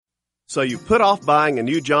So you put off buying a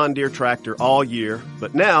new John Deere tractor all year,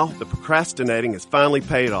 but now the procrastinating has finally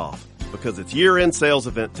paid off because it's year-end sales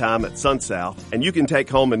event time at SunSouth, and you can take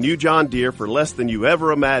home a new John Deere for less than you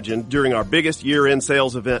ever imagined during our biggest year-end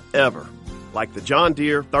sales event ever, like the John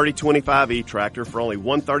Deere 3025E tractor for only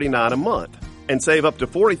 $139 a month, and save up to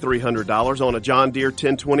 $4,300 on a John Deere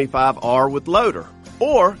 1025R with loader.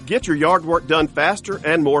 Or get your yard work done faster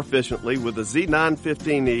and more efficiently with the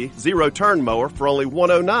Z915E zero-turn mower for only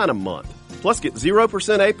 $109 a month. Plus get 0%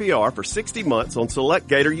 APR for 60 months on select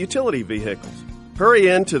Gator utility vehicles. Hurry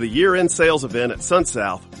in to the year-end sales event at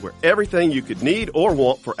SunSouth, where everything you could need or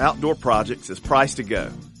want for outdoor projects is priced to go.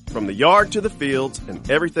 From the yard to the fields and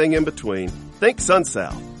everything in between, think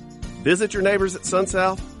SunSouth. Visit your neighbors at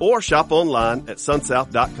SunSouth or shop online at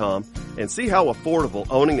sunsouth.com and see how affordable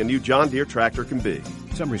owning a new John Deere tractor can be.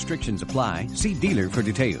 Some restrictions apply. See dealer for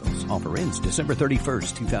details. Offer ends December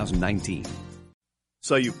 31st, 2019.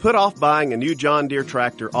 So you put off buying a new John Deere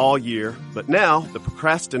tractor all year, but now the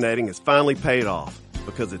procrastinating has finally paid off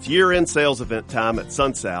because it's year-end sales event time at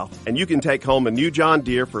SunSouth, and you can take home a new John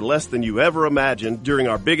Deere for less than you ever imagined during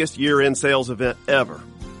our biggest year-end sales event ever,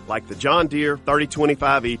 like the John Deere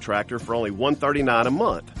 3025E tractor for only $139 a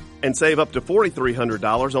month, and save up to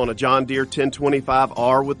 $4,300 on a John Deere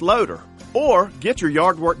 1025R with loader. Or get your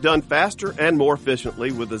yard work done faster and more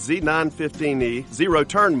efficiently with the Z915E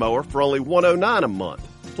zero-turn mower for only $109 a month.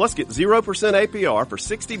 Plus get 0% APR for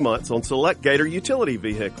 60 months on select Gator utility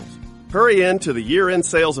vehicles. Hurry in to the year-end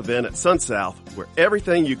sales event at SunSouth, where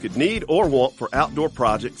everything you could need or want for outdoor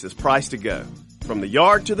projects is priced to go. From the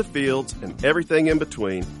yard to the fields and everything in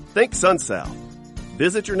between, think SunSouth.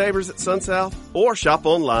 Visit your neighbors at SunSouth or shop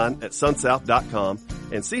online at sunsouth.com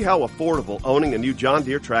and see how affordable owning a new John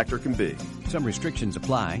Deere tractor can be. Some restrictions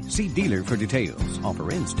apply. See dealer for details.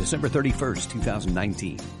 Offer ends December 31st,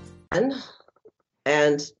 2019.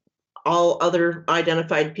 And all other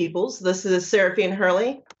identified peoples. This is Seraphine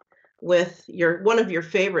Hurley with one of your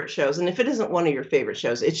favorite shows. And if it isn't one of your favorite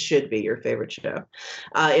shows, it should be your favorite show,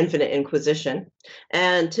 Infinite Inquisition.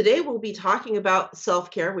 And today we'll be talking about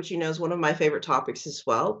self-care, which is one of my favorite topics as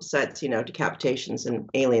well, besides, decapitations and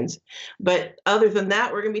aliens. But other than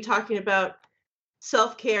that, we're going to be talking about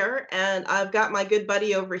self-care. And I've got my good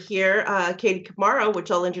buddy over here, Katie Kamara,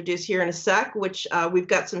 which I'll introduce here in a sec, which we've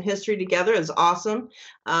got some history together. It's awesome.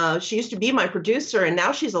 She used to be my producer, and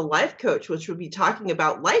now she's a life coach, which we'll be talking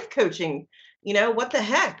about life coaching. What the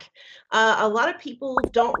heck? A lot of people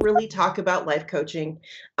don't really talk about life coaching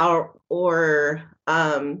or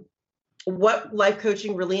what life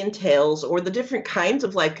coaching really entails, or the different kinds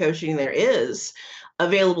of life coaching there is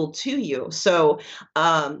available to you. So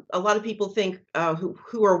a lot of people think who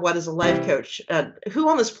or what is a life coach? Who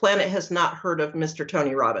on this planet has not heard of Mr.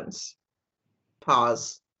 Tony Robbins?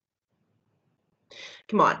 Pause.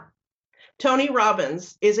 Come on. Tony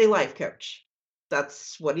Robbins is a life coach.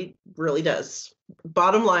 That's what he really does.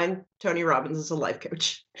 Bottom line, Tony Robbins is a life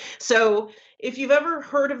coach. So if you've ever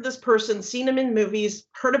heard of this person, seen him in movies,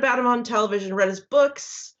 heard about him on television, read his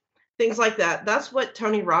books, things like that, that's what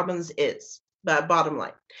Tony Robbins is. Bottom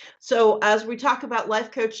line. So as we talk about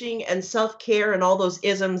life coaching and self-care and all those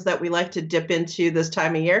isms that we like to dip into this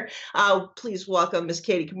time of year, please welcome Miss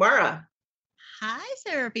Katie Kamara. Hi,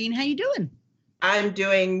 Seraphine. How you doing? I'm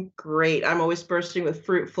doing great. I'm always bursting with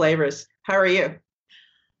fruit flavors. How are you?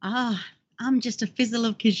 I'm just a fizzle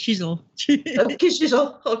of kishizzle. Of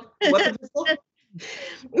kishizzle? What a fizzle?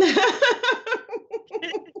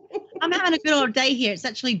 I'm having a good old day here. It's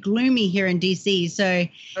actually gloomy here in DC, so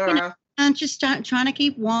I'm just trying to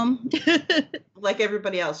keep warm. Like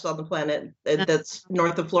everybody else on the planet that's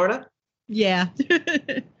north of Florida? Yeah.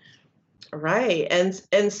 Right.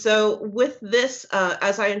 And so with this,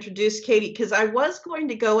 as I introduced Katie, because I was going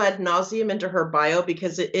to go ad nauseum into her bio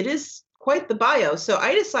because it is quite the bio. So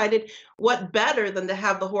I decided what better than to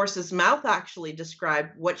have the horse's mouth actually describe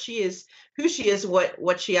what she is, who she is,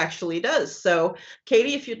 what she actually does. So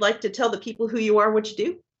Katie, if you'd like to tell the people who you are, what you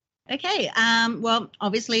do. Okay. Well,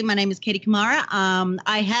 obviously, my name is Katie Kamara.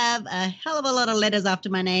 I have a hell of a lot of letters after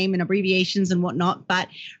my name and abbreviations and whatnot. But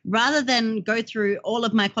rather than go through all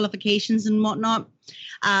of my qualifications and whatnot,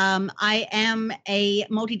 I am a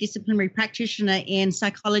multidisciplinary practitioner in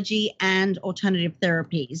psychology and alternative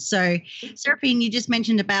therapies. So, Seraphine, you just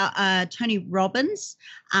mentioned about Tony Robbins.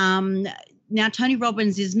 Now, Tony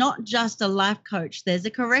Robbins is not just a life coach. There's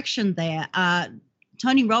a correction there.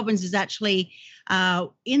 Tony Robbins is actually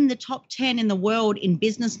in the top 10 in the world in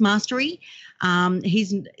business mastery.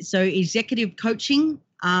 He's executive coaching.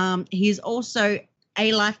 He is also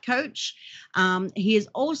a life coach. He is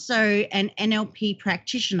also an NLP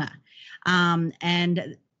practitioner.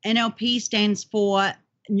 And NLP stands for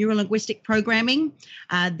neuro-linguistic programming.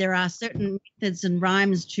 There are certain methods and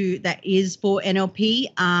rhymes that is for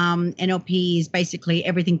NLP. NLP is basically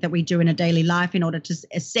everything that we do in a daily life in order to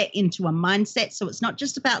set into a mindset. So it's not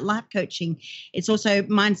just about life coaching, it's also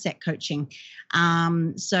mindset coaching.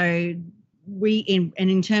 So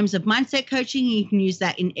in terms of mindset coaching, you can use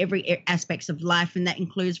that in every aspects of life, and that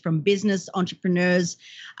includes from business, entrepreneurs,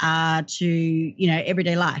 to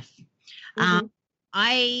everyday life.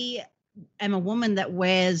 I am a woman that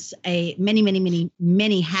wears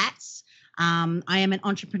many hats. I am an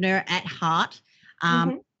entrepreneur at heart.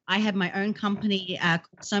 I have my own company called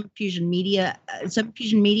Somafusion Media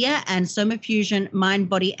and Somafusion Mind,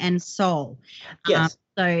 Body, and Soul. Yes.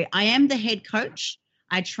 So I am the head coach.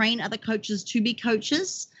 I train other coaches to be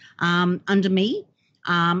coaches under me.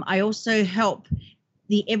 I also help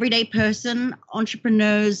the everyday person,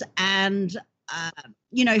 entrepreneurs, and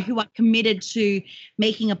who are committed to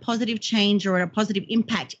making a positive change or a positive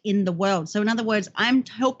impact in the world. So in other words, I'm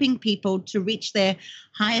helping people to reach their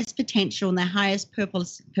highest potential and their highest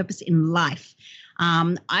purpose in life.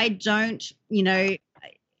 I don't,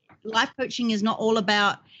 life coaching is not all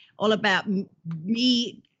about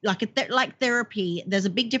me. Like therapy, there's a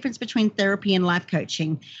big difference between therapy and life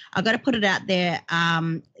coaching. I've got to put it out there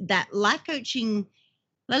that life coaching,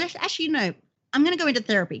 I'm going to go into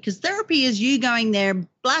therapy, because therapy is you going there,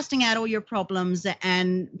 blasting out all your problems,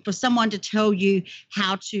 and for someone to tell you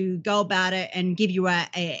how to go about it and give you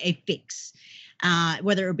a fix,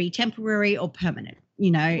 whether it be temporary or permanent.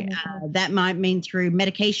 That might mean through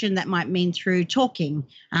medication, that might mean through talking,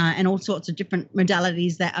 and all sorts of different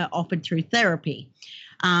modalities that are offered through therapy.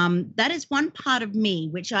 That is one part of me,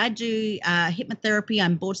 which I do hypnotherapy.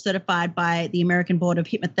 I'm board certified by the American Board of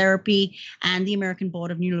Hypnotherapy and the American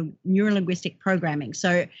Board of Neuro-Linguistic Programming.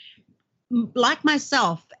 So like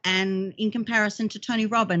myself, and in comparison to Tony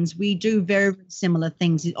Robbins, we do very similar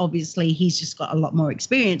things. Obviously, he's just got a lot more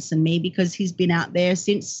experience than me because he's been out there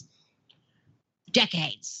since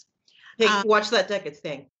decades. Hey, watch that decades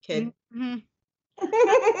thing, kid.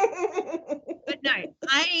 But no,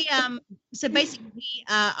 so basically,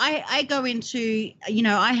 I go into,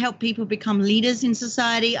 I help people become leaders in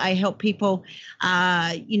society. I help people,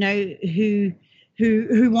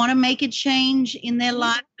 who want to make a change in their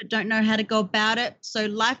life but don't know how to go about it. So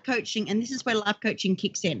life coaching, and this is where life coaching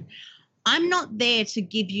kicks in. I'm not there to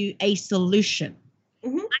give you a solution.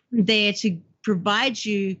 I'm there to provide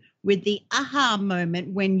you with the aha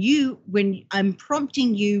moment when I'm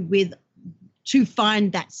prompting you to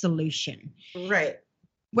find that solution. Right.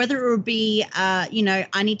 Whether it would be, I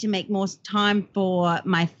need to make more time for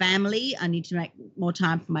my family. I need to make more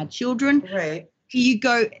time for my children. Right. You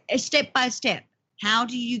go step by step. How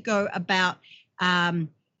do you go about, finding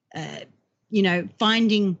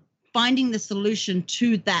the solution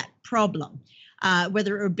to that problem?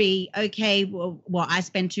 Whether it would be, okay, well, I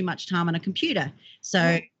spend too much time on a computer.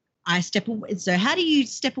 So I step away. So how do you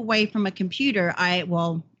step away from a computer?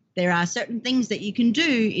 There are certain things that you can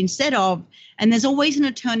do instead of, and there's always an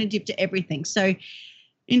alternative to everything. So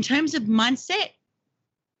in terms of mindset,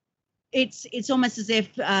 it's almost as if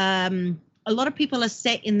a lot of people are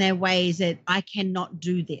set in their ways that I cannot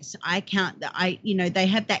do this. I can't, they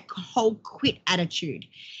have that whole quit attitude.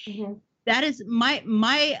 That is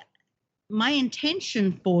my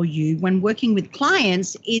intention for you when working with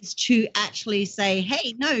clients is to actually say,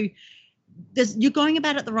 hey, no, you're going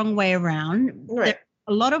about it the wrong way around. Right. There are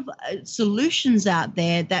a lot of solutions out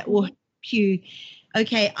there that will help you.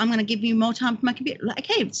 Okay, I'm going to give you more time for my computer.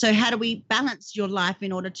 Okay, so how do we balance your life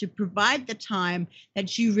in order to provide the time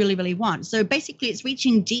that you really, really want? So basically, it's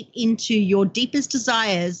reaching deep into your deepest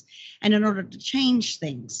desires, and in order to change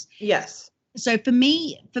things. Yes. So for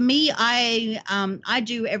me, I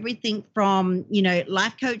do everything from,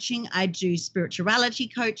 life coaching. I do spirituality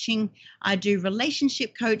coaching. I do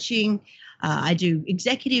relationship coaching. I do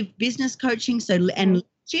executive business coaching. And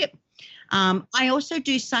leadership. I also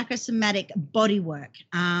do psychosomatic body work,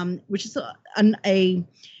 which is a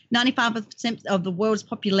 95% of the world's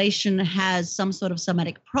population has some sort of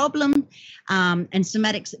somatic problem, and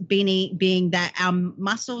somatics being that our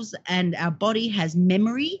muscles and our body has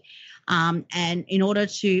memory. And in order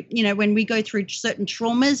to, when we go through certain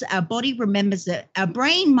traumas, our body remembers it. Our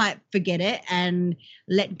brain might forget it and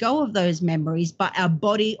let go of those memories, but our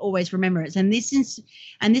body always remembers it.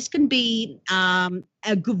 And this can be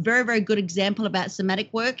a good, very, very good example about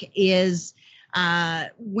somatic work is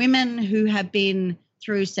women who have been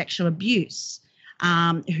through sexual abuse,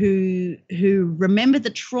 who remember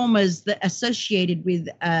the traumas that associated with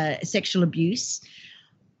sexual abuse.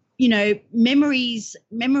 Memories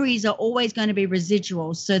are always going to be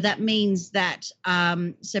residual. So that means that,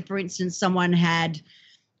 so for instance, someone had,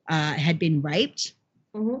 had been raped.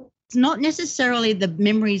 Mm-hmm. It's not necessarily the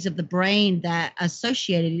memories of the brain that are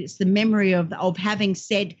associated. It's the memory of having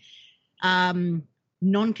said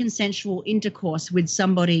non-consensual intercourse with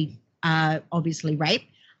somebody, obviously rape,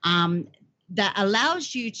 that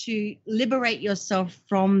allows you to liberate yourself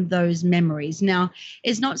from those memories. Now,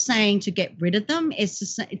 it's not saying to get rid of them.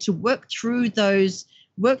 It's to work through those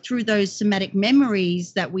somatic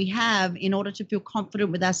memories that we have in order to feel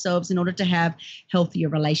confident with ourselves, in order to have healthier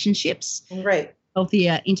relationships. Right.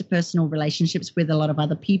 Healthier interpersonal relationships with a lot of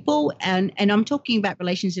other people. And I'm talking about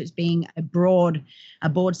relationships being a broad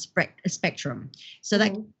spectrum. So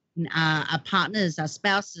that our partners, our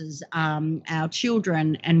spouses, our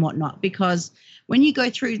children and whatnot, because when you go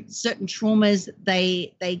through certain traumas,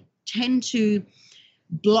 they tend to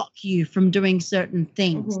block you from doing certain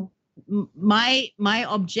things. My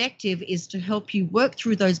objective is to help you work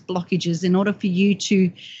through those blockages in order for you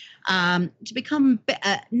to become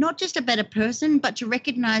not just a better person, but to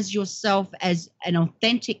recognize yourself as an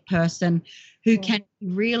authentic person who can be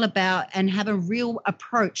real about and have a real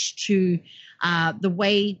approach to the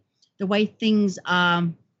way things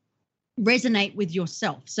resonate with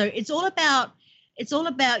yourself. So it's all about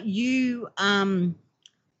you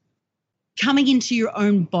coming into your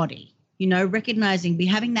own body, recognizing,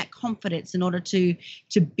 having that confidence in order to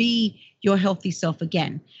be your healthy self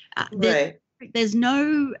again. Right. There's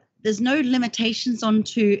no limitations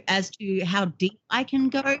as to how deep I can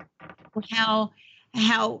go, or how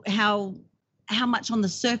much on the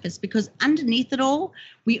surface, because underneath it all,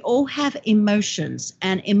 we all have emotions,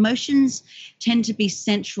 and emotions tend to be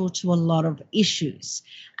central to a lot of issues.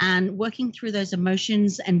 And working through those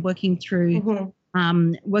emotions and working through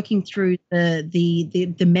the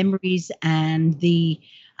memories and the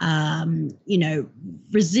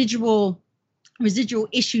residual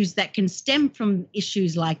issues that can stem from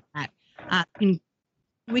issues like that.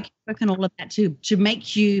 We can work on all of that to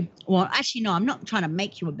make you, well, actually, no, I'm not trying to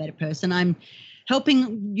make you a better person. I'm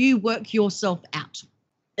helping you work yourself out.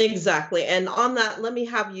 Exactly. And on that, let me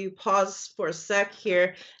have you pause for a sec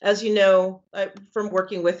here. As you know, from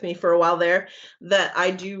working with me for a while there, that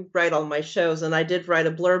I do write all my shows, and I did write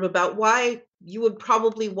a blurb about why you would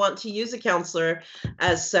probably want to use a counselor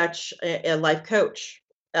as such a life coach.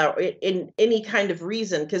 In any kind of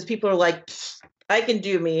reason, because people are like, I can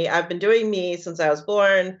do me. I've been doing me since I was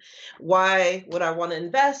born. Why would I want to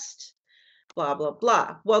invest? Blah, blah,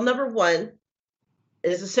 blah. Well, number one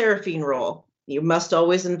is the Seraphine rule. You must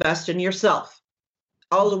always invest in yourself,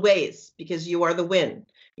 always, because you are the win.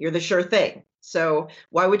 You're the sure thing. So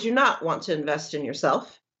why would you not want to invest in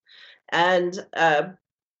yourself? And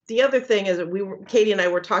the other thing is that Katie and I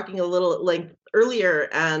were talking a little at length earlier,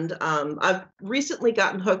 and I've recently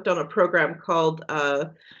gotten hooked on a program called,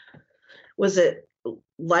 was it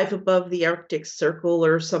Life Above the Arctic Circle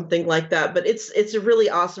or something like that? But it's a really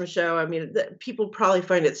awesome show. I mean, people probably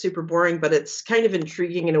find it super boring, but it's kind of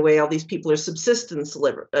intriguing in a way. All these people are subsistence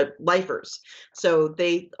lifers, so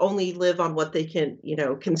they only live on what they can,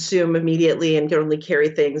 consume immediately, and can only carry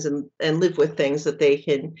things and live with things that they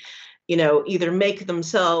can, either make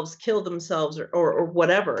themselves, kill themselves, or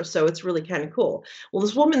whatever. So it's really kind of cool. Well,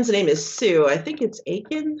 this woman's name is Sue. I think it's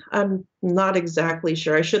Aiken. I'm not exactly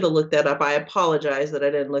sure. I should have looked that up. I apologize that I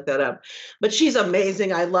didn't look that up. But she's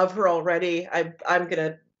amazing. I love her already. I'm going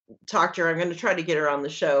to talk to her. I'm going to try to get her on the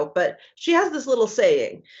show. But she has this little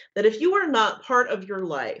saying that if you are not part of your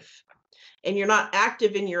life, and you're not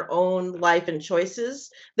active in your own life and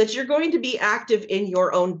choices, that you're going to be active in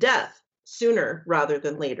your own death sooner rather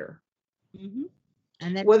than later. Mm-hmm.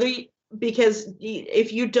 And then because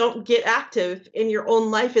if you don't get active in your own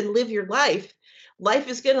life and live your life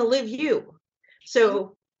is going to live you.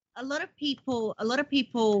 So a lot of people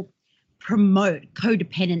promote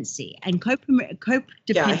codependency, and codependency.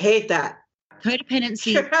 Yeah, I hate that.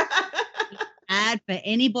 Codependency is bad for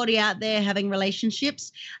anybody out there having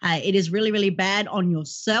relationships. It is really, really bad on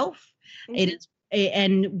yourself. Mm-hmm. It is,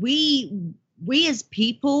 and we as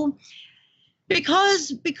people,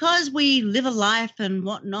 because we live a life and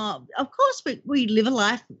whatnot, of course we live a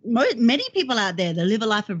life, many people out there, they live a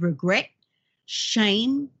life of regret,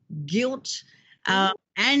 shame, guilt,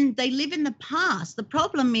 and they live in the past. The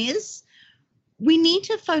problem is we need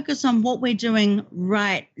to focus on what we're doing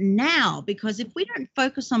right now, because if we don't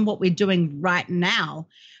focus on what we're doing right now,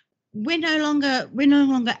 we're no longer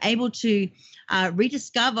able to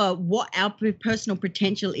rediscover what our personal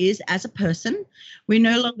potential is as a person. We're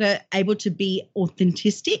no longer able to be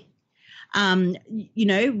authentic. We're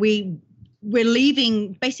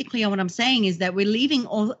leaving. Basically, what I'm saying is that we're leaving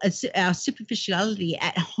all our superficiality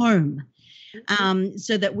at home,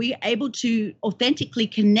 so that we're able to authentically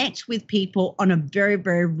connect with people on a very,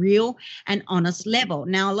 very real and honest level.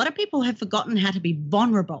 Now, a lot of people have forgotten how to be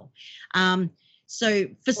vulnerable. So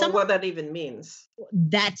for some, what that even means.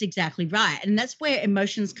 That's exactly right. And that's where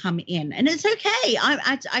emotions come in. And it's okay.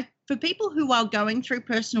 I for people who are going through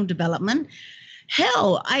personal development,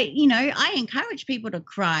 hell, I encourage people to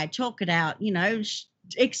cry, talk it out,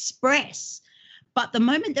 express. But the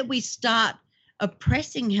moment that we start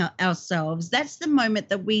oppressing ourselves, that's the moment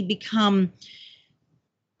that we become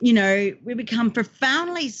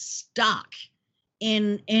profoundly stuck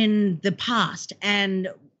in the past, and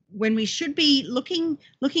when we should be looking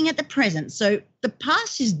at the present. So the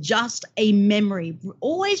past is just a memory.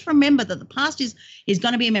 Always remember that the past is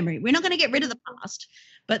going to be a memory. We're not going to get rid of the past,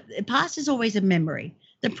 but the past is always a memory.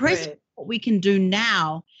 The present, right, what we can do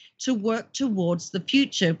now to work towards the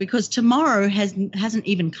future, because tomorrow hasn't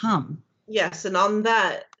even come. Yes, and on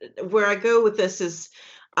that, where I go with this is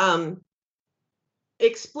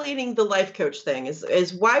explaining the life coach thing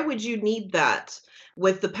is why would you need that?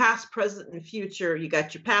 With the past, present, and future, you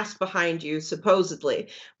got your past behind you, supposedly,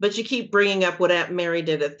 but you keep bringing up what Aunt Mary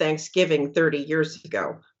did at Thanksgiving 30 years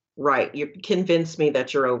ago. Right, you convinced me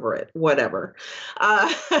that you're over it, whatever.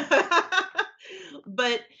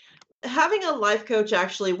 But having a life coach,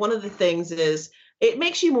 actually, one of the things is it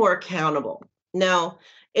makes you more accountable. Now,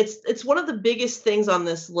 it's one of the biggest things on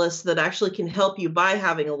this list that actually can help you by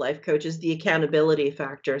having a life coach is the accountability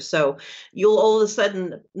factor. So you'll all of a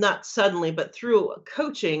sudden, not suddenly, but through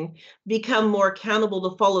coaching, become more accountable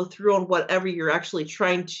to follow through on whatever you're actually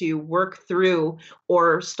trying to work through,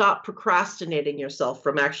 or stop procrastinating yourself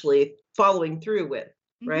from actually following through with,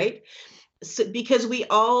 right? So, because we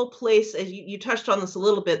all place, as you touched on this a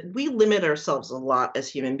little bit, we limit ourselves a lot as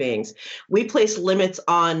human beings. We place limits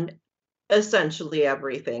on essentially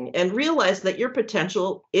everything, and realize that your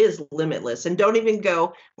potential is limitless. And don't even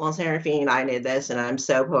go, well, Seraphine, I need this and I'm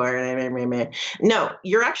so poor. No,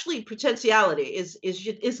 your actually potentiality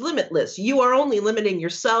is limitless. You are only limiting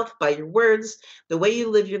yourself by your words, the way you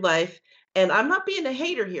live your life. And I'm not being a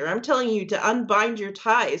hater here. I'm telling you to unbind your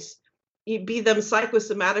ties, be them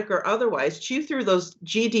psychosomatic or otherwise, chew through those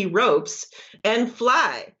GD ropes and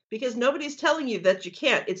fly, because nobody's telling you that you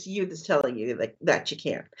can't. It's you that's telling you that you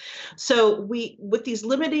can't. So with these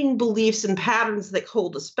limiting beliefs and patterns that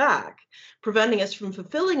hold us back, preventing us from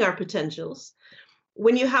fulfilling our potentials,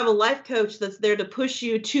 when you have a life coach that's there to push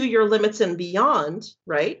you to your limits and beyond,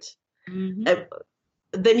 right? Mm-hmm.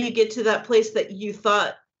 Then you get to that place that you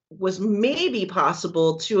thought was maybe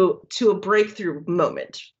possible to a breakthrough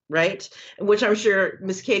moment, right? Which I'm sure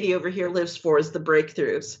Miss Katie over here lives for, is the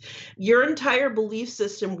breakthroughs. Your entire belief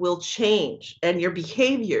system will change, and your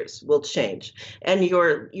behaviors will change, and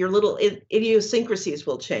your little idiosyncrasies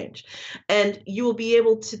will change, and you will be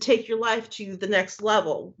able to take your life to the next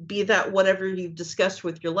level, be that whatever you've discussed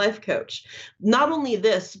with your life coach. Not only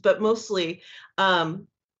this, but mostly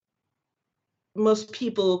most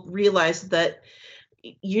people realize that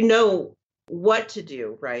you know what to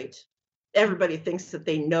do, right? Everybody thinks that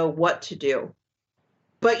they know what to do,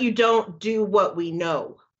 but you don't do what we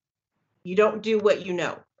know. You don't do what you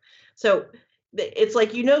know. So it's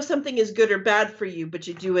like, something is good or bad for you, but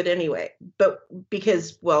you do it anyway. But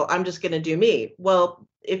because, well, I'm just going to do me. Well,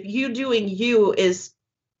 if you doing you is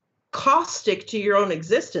caustic to your own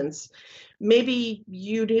existence, maybe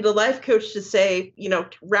you need a life coach to say,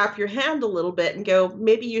 wrap your hand a little bit and go,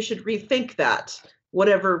 maybe you should rethink that,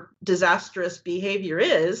 whatever disastrous behavior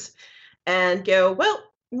is, and go, well,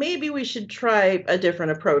 maybe we should try a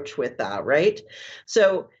different approach with that, right?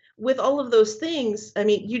 So with all of those things, I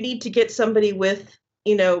mean, you need to get somebody with,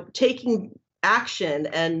 taking action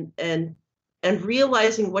and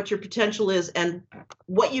realizing what your potential is and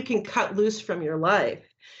what you can cut loose from your life.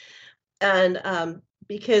 And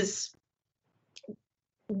because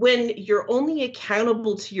when you're only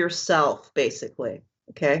accountable to yourself, basically,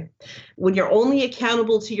 okay, when you're only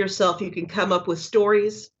accountable to yourself, you can come up with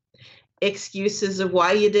stories, excuses of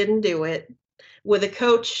why you didn't do it. With a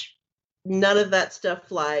coach, none of that stuff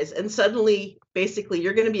flies. And suddenly, basically,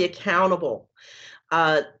 you're going to be accountable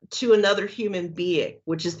to another human being,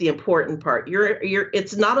 which is the important part.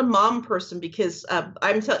 It's not a mom person, because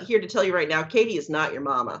I'm here to tell you right now, Katie is not your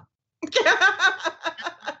mama.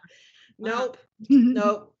 Nope.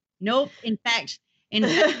 In fact,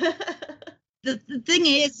 the thing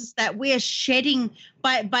is that we're shedding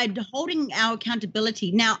by holding our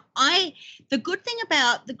accountability. Now, the good thing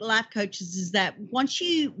about the life coaches is that once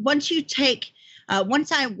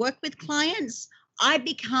I work with clients, I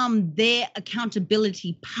become their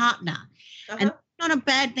accountability partner. And it's not a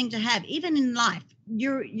bad thing to have. Even in life,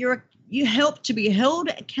 you're you help to be held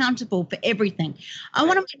accountable for everything. I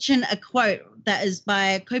want to mention a quote that is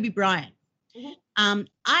by Kobe Bryant.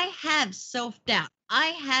 I have self-doubt. I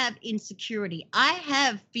have insecurity. I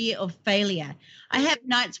have fear of failure. I have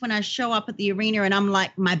nights when I show up at the arena and I'm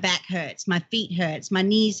like, my back hurts, my feet hurts, my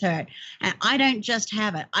knees hurt. And I don't just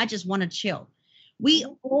have it. I just want to chill. We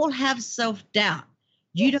all have self-doubt.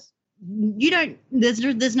 You don't,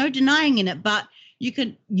 there's no denying in it, but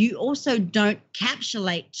you also don't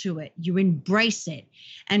capsulate to it. You embrace it.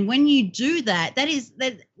 And when you do that,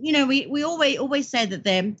 we always say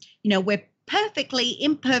that we're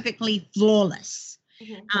imperfectly flawless.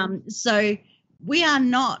 So we are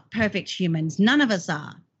not perfect humans. None of us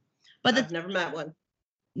are. But I've never met one.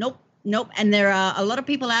 Nope. And there are a lot of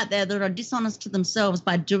people out there that are dishonest to themselves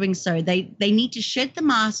by doing so. They need to shed the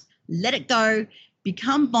mask, let it go,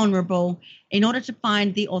 become vulnerable in order to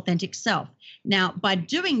find the authentic self. Now, by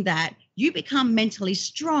doing that, you become mentally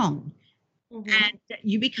strong and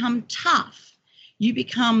you become tough. You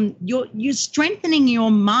become you're strengthening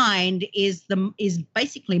your mind is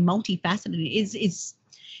basically multifaceted.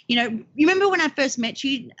 You remember when I first met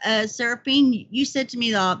you, Seraphine, you said to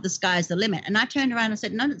me, the sky's the limit. And I turned around and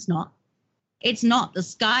said, no, it's not. It's not. The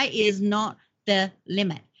sky is not the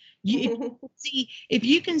limit. If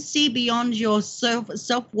you can see beyond your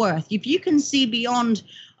self-worth, if you can see beyond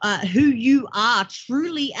who you are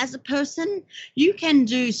truly as a person, you can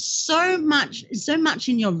do so much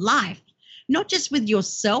in your life. Not just with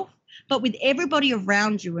yourself, but with everybody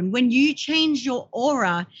around you. And when you change your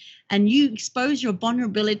aura and you expose your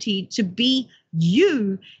vulnerability to be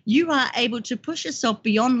you are able to push yourself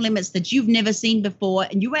beyond limits that you've never seen before.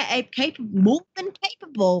 And you are more than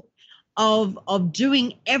capable of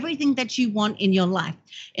doing everything that you want in your life.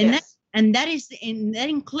 And that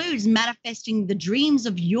includes manifesting the dreams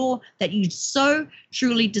of that you so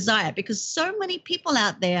truly desire, because so many people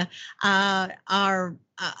out there are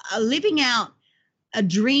living out a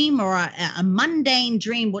dream or a mundane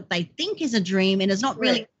dream, what they think is a dream, and it's not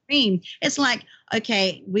really a dream. It's like,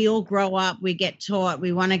 okay, we all grow up, we get taught,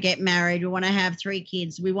 we want to get married, we want to have 3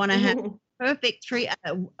 kids, we want to have a perfect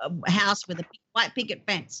house with a white picket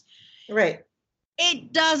fence. Right.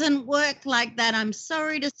 It doesn't work like that. I'm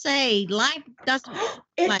sorry to say, life doesn't.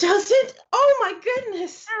 Doesn't? Oh my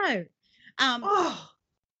goodness. No.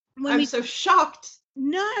 I'm so shocked.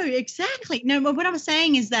 No, exactly. No, but what I'm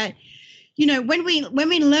saying is that, when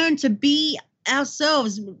we learn to be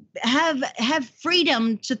ourselves, have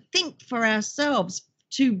freedom to think for ourselves,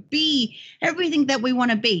 to be everything that we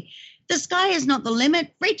want to be, the sky is not the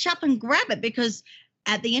limit. Reach up and grab it, because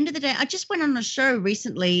at the end of the day, I just went on a show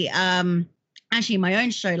recently, actually my own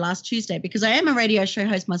show last Tuesday, because I am a radio show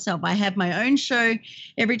host myself. I have my own show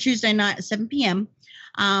every Tuesday night at 7 p.m.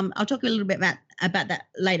 I'll talk a little bit about that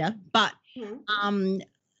later. But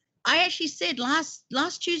I actually said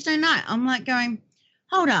last Tuesday night, I'm like going,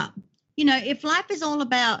 hold up. If life is all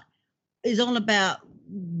about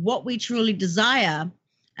what we truly desire,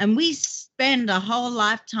 and we spend a whole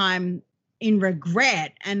lifetime in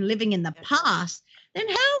regret and living in the past, then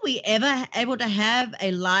how are we ever able to have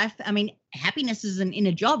a life? I mean, happiness isn't in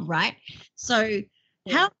a job, right? So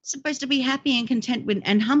how are we supposed to be happy and content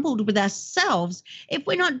and humbled with ourselves if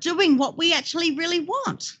we're not doing what we actually really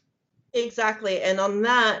want? Exactly. And on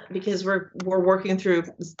that, because we're working through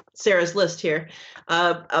Sarah's list here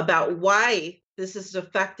about why this is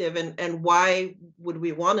effective and why would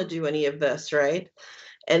we want to do any of this, right?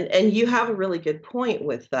 And you have a really good point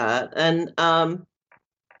with that. And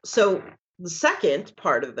so the second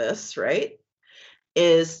part of this, right,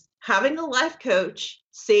 is having a life coach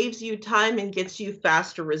saves you time and gets you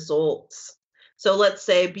faster results. So let's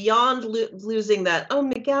say beyond losing that, oh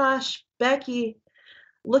my gosh, Becky,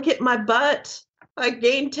 look at my butt. I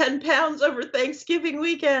gained 10 pounds over Thanksgiving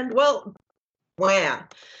weekend. Well, wow.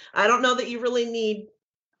 I don't know that you really need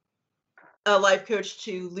a life coach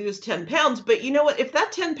to lose 10 pounds, but you know what? If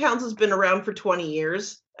that 10 pounds has been around for 20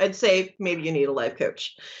 years, I'd say maybe you need a life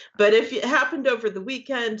coach. But if it happened over the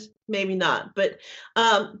weekend, maybe not. But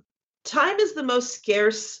time is the most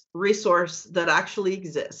scarce resource that actually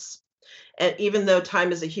exists. And even though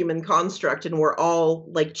time is a human construct and we're all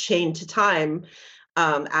like chained to time,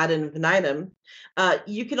 ad infinitum,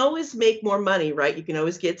 you can always make more money, right? You can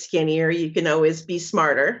always get skinnier. You can always be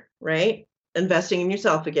smarter, right? Investing in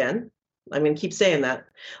yourself again. I'm going to keep saying that.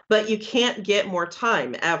 But you can't get more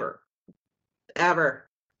time ever.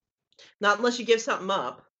 Not unless you give something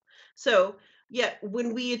up. So, yeah,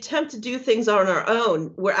 when we attempt to do things on our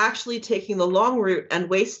own, we're actually taking the long route and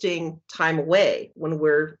wasting time away when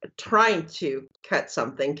we're trying to cut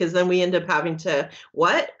something, because then we end up having to,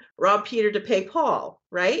 rob Peter to pay Paul,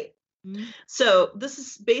 right? So this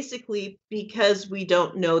is basically because we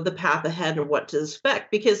don't know the path ahead and what to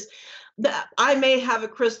expect, because I may have a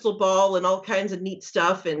crystal ball and all kinds of neat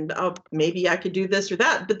stuff, and maybe I could do this or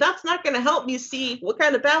that, but that's not going to help me see what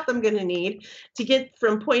kind of path I'm going to need to get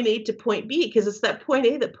from point A to point B, because it's that point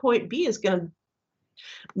A that point B is going to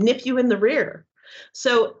nip you in the rear.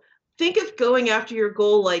 So think of going after your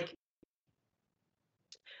goal like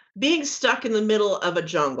being stuck in the middle of a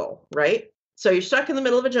jungle, right? So you're stuck in the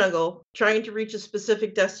middle of a jungle trying to reach a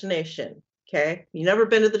specific destination. Okay. You've never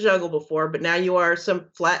been to the jungle before, but now you are some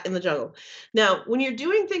flat in the jungle. Now, when you're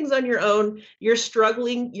doing things on your own, you're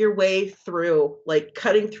struggling your way through, like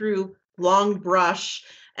cutting through long brush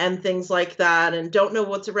and things like that, and don't know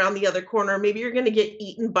what's around the other corner. Maybe you're going to get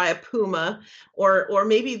eaten by a puma, or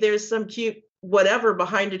maybe there's some cute whatever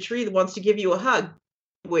behind a tree that wants to give you a hug.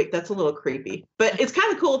 Wait, that's a little creepy, but it's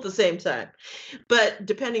kind of cool at the same time, but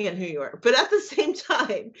depending on who you are. But at the same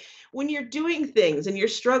time, when you're doing things and you're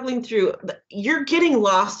struggling through, you're getting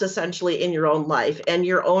lost essentially in your own life and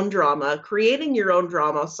your own drama, creating your own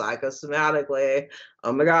drama psychosomatically.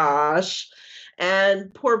 Oh my gosh.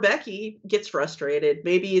 And poor Becky gets frustrated,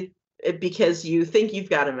 maybe because you think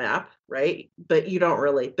you've got a map, right? But you don't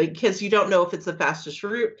really, because you don't know if it's the fastest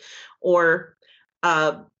route, or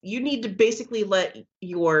you need to basically let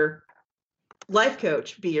your life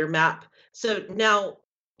coach be your map. So now,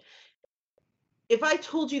 if I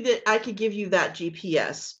told you that I could give you that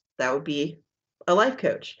GPS, that would be a life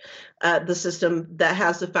coach, the system that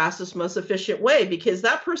has the fastest, most efficient way, because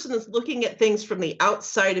that person is looking at things from the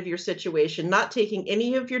outside of your situation, not taking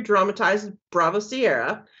any of your dramatized Bravo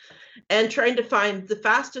Sierra, and trying to find the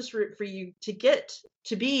fastest route for you to get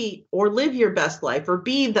to be or live your best life, or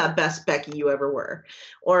be the best Becky you ever were,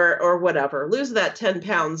 or whatever, lose that 10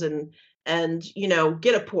 pounds and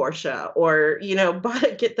get a Porsche, or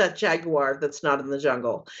get that Jaguar that's not in the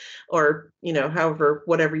jungle, or however,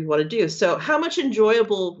 whatever you want to do. So how much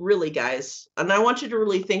enjoyable, really, guys, and I want you to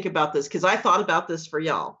really think about this, because I thought about this for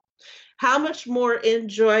y'all, how much more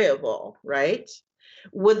enjoyable, right,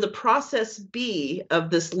 would the process be of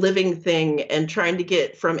this living thing and trying to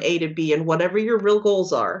get from A to B and whatever your real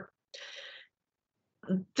goals are?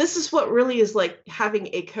 This is what really is like having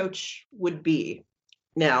a coach would be.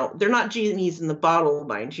 Now, they're not genies in the bottle,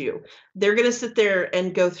 mind you. They're going to sit there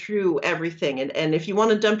and go through everything. And if you want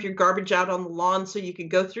to dump your garbage out on the lawn so you can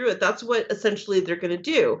go through it, that's what essentially they're going to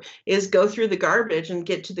do, is go through the garbage and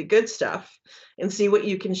get to the good stuff and see what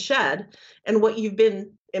you can shed and what you've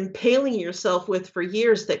been impaling yourself with for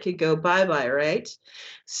years that could go bye-bye, right?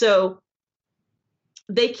 So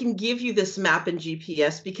they can give you this map and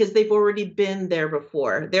GPS because they've already been there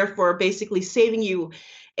before, therefore basically saving you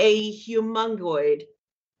a humongoid,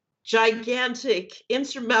 gigantic,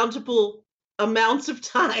 insurmountable amounts of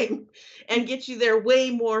time and get you there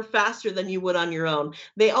way more faster than you would on your own.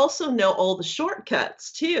 They also know all the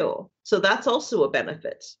shortcuts too, so that's also a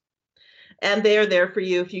benefit. And they are there for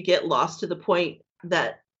you if you get lost to the point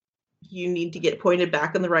that you need to get pointed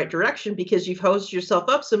back in the right direction because you've hosed yourself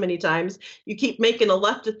up so many times. You keep making a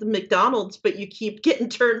left at the McDonald's, but you keep getting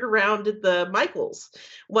turned around at the Michael's.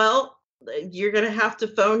 Well, you're going to have to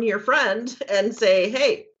phone your friend and say,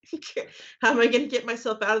 hey, how am I going to get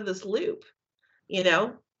myself out of this loop?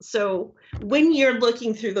 So when you're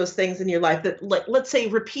looking through those things in your life that, like, let's say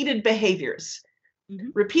repeated behaviors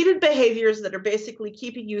that are basically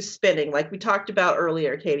keeping you spinning, like we talked about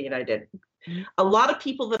earlier, Katie and I did. A lot of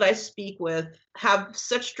people that I speak with have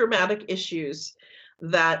such dramatic issues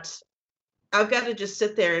that I've got to just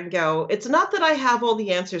sit there and go, it's not that I have all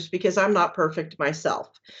the answers because I'm not perfect myself,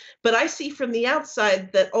 but I see from the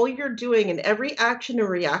outside that all you're doing in every action and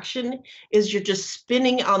reaction is you're just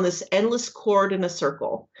spinning on this endless cord in a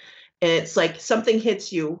circle. And it's like something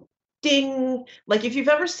hits you, ding. Like if you've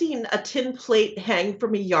ever seen a tin plate hang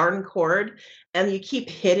from a yarn cord and you keep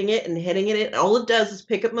hitting it and hitting it, and all it does is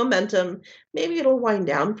pick up momentum. Maybe it'll wind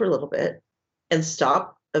down for a little bit and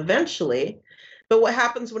stop eventually. But what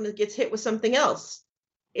happens when it gets hit with something else?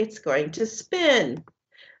 It's going to spin.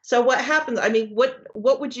 So what happens? I mean, what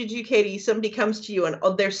would you do, Katie? Somebody comes to you and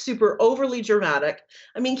they're super overly dramatic.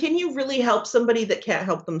 I mean, can you really help somebody that can't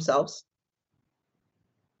help themselves?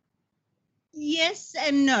 Yes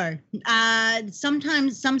and no.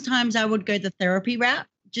 Sometimes I would go the therapy route,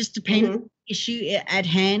 just depending on the issue at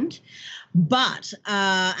hand. But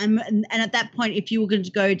and at that point, if you were going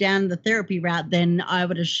to go down the therapy route, then I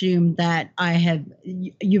would assume that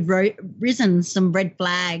you've risen some red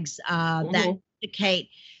flags that indicate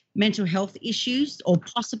mental health issues or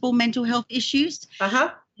possible mental health issues.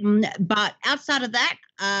 But outside of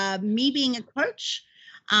that, me being a coach,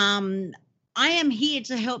 I am here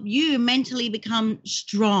to help you mentally become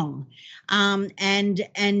strong, and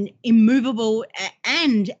immovable,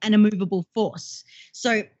 and an immovable force.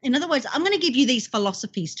 So in other words, I'm going to give you these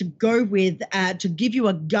philosophies to go with, to give you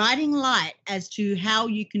a guiding light as to how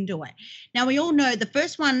you can do it. Now, we all know the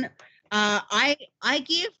first one I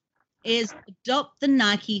give is adopt the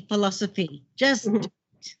Nike philosophy. Just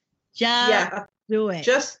Yeah. do it.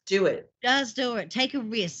 Just do it. Just do it. Take a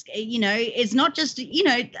risk. It's not just,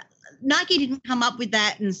 Nike didn't come up with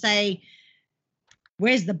that and say,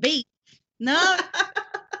 where's the beef? No,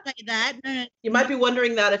 say that. No. You might be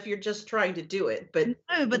wondering that if you're just trying to do it, but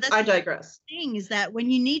that's I digress. The thing is that when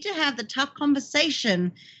you need to have the tough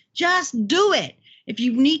conversation, just do it. If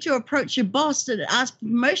you need to approach your boss to ask for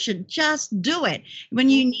promotion, just do it. When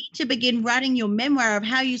you need to begin writing your memoir of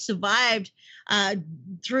how you survived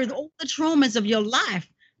through all the traumas of your life,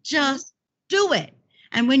 just do it.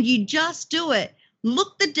 And when you just do it,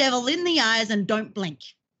 look the devil in the eyes and don't blink.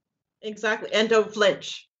 Exactly. And don't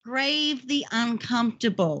flinch. Brave the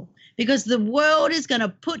uncomfortable, because the world is going to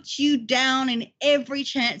put you down in every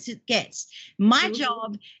chance it gets. My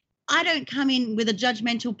job, I don't come in with a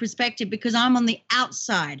judgmental perspective because I'm on the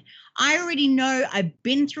outside. I already know I've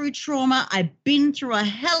been through trauma. I've been through a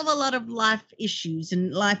hell of a lot of life issues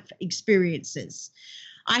and life experiences.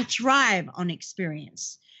 I thrive on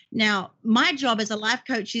experience. Now, my job as a life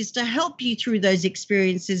coach is to help you through those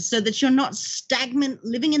experiences so that you're not stagnant,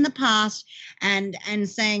 living in the past and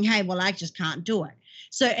saying, hey, well, I just can't do it.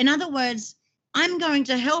 So in other words, I'm going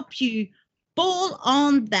to help you fall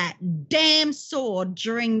on that damn sword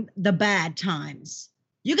during the bad times.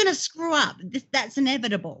 You're going to screw up. That's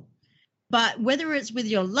inevitable. But whether it's with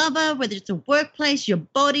your lover, whether it's a workplace, your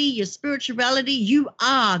body, your spirituality, you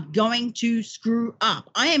are going to screw up.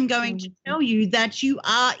 I am going to tell you that you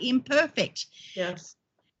are imperfect. Yes.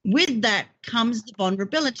 With that comes the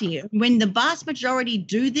vulnerability. When the vast majority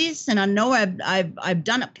do this, and I know I've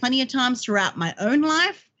done it plenty of times throughout my own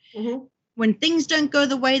life, when things don't go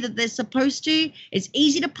the way that they're supposed to, it's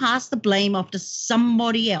easy to pass the blame off to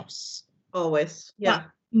somebody else. Always. Yeah.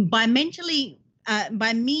 But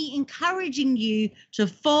by me encouraging you to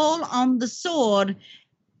fall on the sword,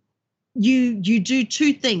 you do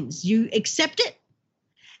two things. You accept it,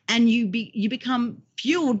 and you become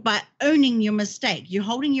fueled by owning your mistake. You're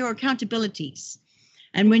holding your accountabilities.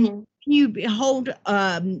 And when you hold,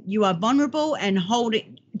 you are vulnerable and hold it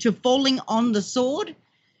to falling on the sword,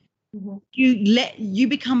 you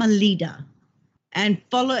become a leader and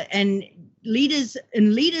follow. And leaders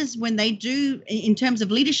when they do, in terms of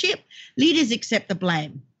leadership, leaders accept the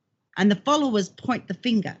blame and the followers point the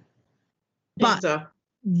finger. But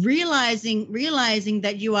realizing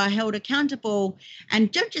that you are held accountable,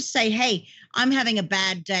 and don't just say, hey, I'm having a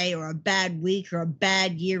bad day or a bad week or a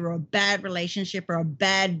bad year or a bad relationship or a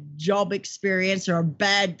bad job experience or a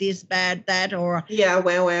bad this, bad that, or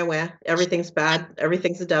where everything's bad,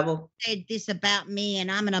 everything's the devil. Said this about me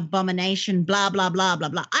and I'm an abomination, blah, blah, blah, blah,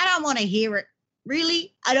 blah. I don't want to hear it.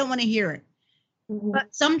 Really? I don't want to hear it.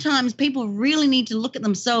 But sometimes people really need to look at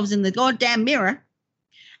themselves in the goddamn mirror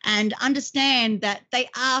and understand that they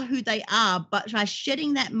are who they are, but by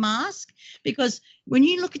shedding that mask, because when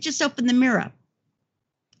you look at yourself in the mirror,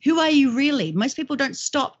 who are you really? Most people don't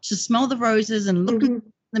stop to smell the roses and look in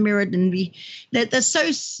the mirror and they're so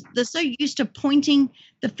used to pointing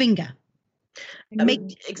the finger.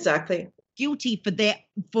 Exactly. Guilty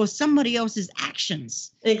for somebody else's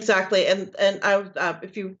actions. Exactly. And I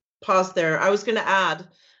if you pause there, I was going to add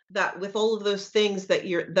that with all of those things that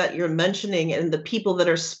you're mentioning and the people that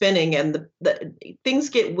are spinning and the things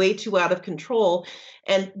get way too out of control.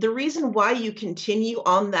 And the reason why you continue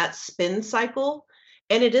on that spin cycle,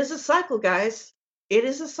 and it is a cycle, guys, it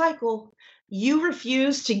is a cycle. You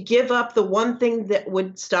refuse to give up the one thing that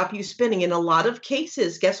would stop you spinning. In a lot of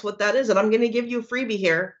cases, guess what that is? And I'm going to give you a freebie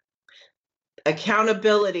here.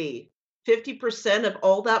 Accountability. 50% of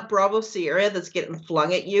all that Bravo Sierra that's getting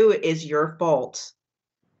flung at you is your fault.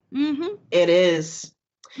 It is.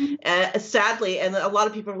 Sadly, and a lot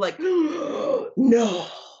of people are like, no.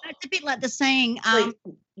 It's a bit like the saying,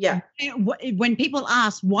 when people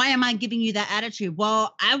ask, why am I giving you that attitude?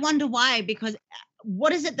 Well, I wonder why, because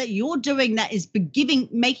what is it that you're doing that is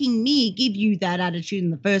making me give you that attitude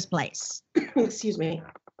in the first place? Excuse me.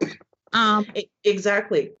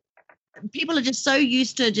 Exactly. People are just so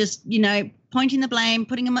used to just, pointing the blame,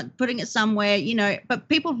 putting it somewhere, but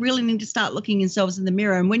people really need to start looking themselves in the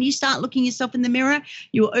mirror. And when you start looking yourself in the mirror,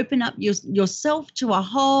 you'll open up yourself to a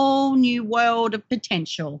whole new world of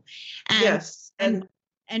potential. Yes. And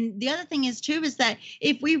the other thing is too, is that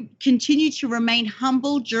if we continue to remain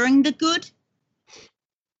humble during the good,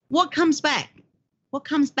 what comes back? what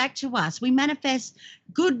comes back to us? We manifest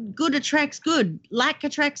good attracts good, like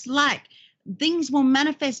attracts like. Things will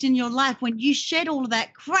manifest in your life when you shed all of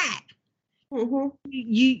that crap. Mm-hmm.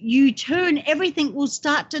 You turn, everything will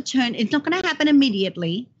start to turn. It's not going to happen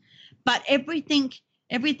immediately, but everything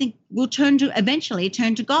will eventually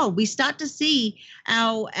turn to gold. We start to see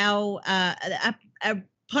our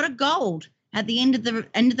pot of gold at the end of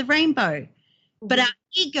the rainbow. Mm-hmm. But our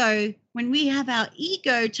ego, when we have our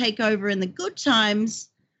ego take over in the good times,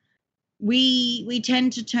 we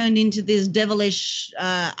tend to turn into this devilish,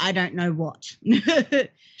 I don't know what.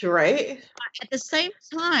 Right. At the same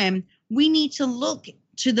time, we need to look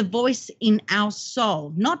to the voice in our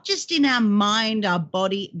soul, not just in our mind, our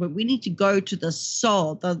body, but we need to go to the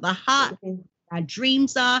soul, the heart. Mm-hmm. Our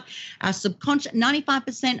dreams are, our subconscious.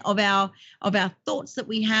 95% of our thoughts that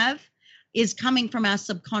we have is coming from our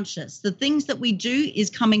subconscious. The things that we do is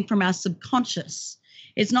coming from our subconscious.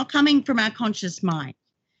 It's not coming from our conscious mind.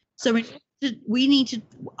 So we need to,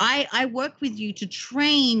 I work with you to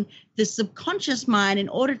train the subconscious mind in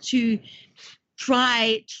order to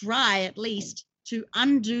try at least to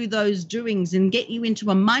undo those doings and get you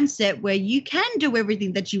into a mindset where you can do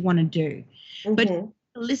everything that you want to do. Mm-hmm. But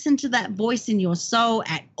listen to that voice in your soul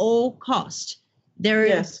at all cost.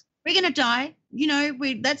 Yes. We're going to die.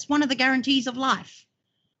 That's one of the guarantees of life.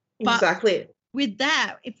 But exactly. With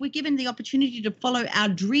that, if we're given the opportunity to follow our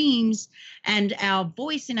dreams and our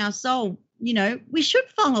voice in our soul, we should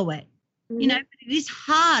follow it. Mm-hmm. It is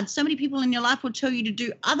hard. So many people in your life will tell you to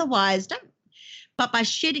do otherwise. But by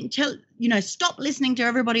stop listening to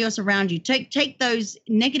everybody else around you. Take those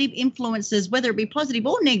negative influences, whether it be positive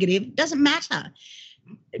or negative, doesn't matter.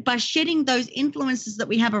 By shedding those influences that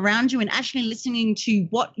we have around you and actually listening to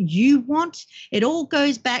what you want, it all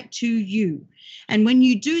goes back to you. And when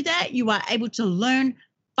you do that, you are able to learn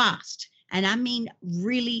fast. And I mean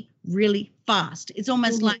really, really fast. It's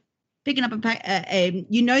almost mm-hmm. like picking up a pack.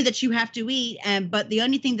 That you have to eat, but the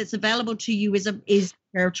only thing that's available to you is a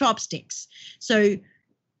pair of chopsticks. So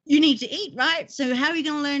you need to eat, right? So how are you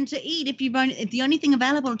going to learn to eat if the only thing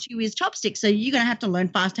available to you is chopsticks? So you're going to have to learn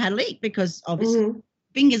fast how to eat, because obviously mm-hmm.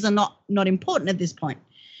 fingers are not important at this point.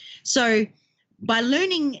 So by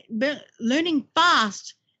learning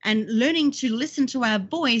fast and learning to listen to our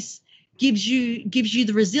voice gives you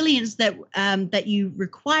the resilience that you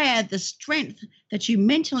require, the strength that you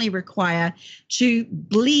mentally require to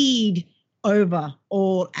bleed over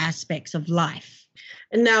all aspects of life.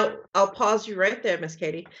 And now I'll pause you right there, Miss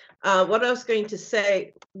Katie. What I was going to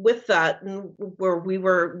say with that,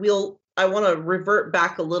 I want to revert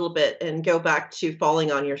back a little bit and go back to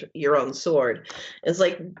falling on your own sword. It's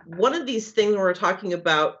like one of these things where we're talking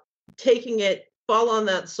about taking it, fall on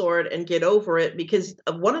that sword and get over it, because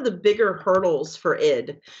one of the bigger hurdles for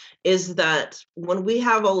id is that when we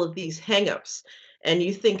have all of these hangups, and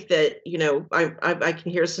you think that, I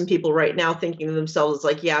can hear some people right now thinking to themselves,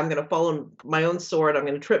 like, yeah, I'm going to fall on my own sword. I'm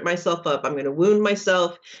going to trip myself up. I'm going to wound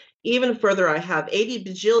myself even further. I have 80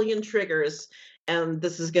 bajillion triggers, and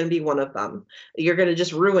this is going to be one of them. You're going to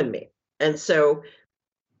just ruin me. And so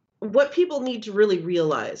what people need to really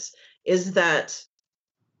realize is that,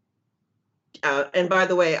 and by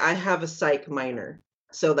the way, I have a psych minor.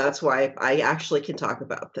 So that's why I actually can talk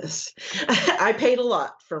about this. I paid a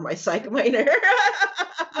lot for my psych minor.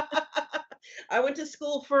 I went to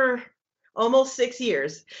school for almost 6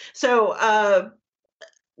 years. So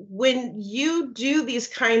when you do these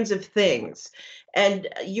kinds of things and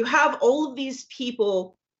you have all of these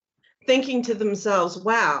people thinking to themselves,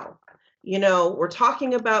 wow, we're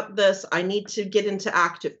talking about this. I need to get into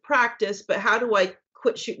active practice, but how do I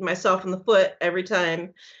quit shooting myself in the foot every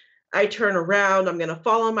time I turn around? I'm going to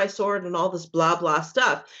fall on my sword and all this blah, blah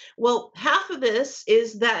stuff. Well, half of this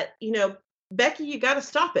is that, Becky, you got to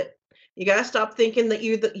stop it. You got to stop thinking that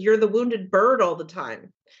you're the wounded bird all the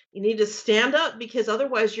time. You need to stand up, because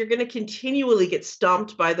otherwise you're going to continually get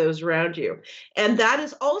stomped by those around you. And that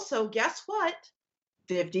is also, guess what?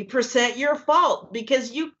 50% your fault,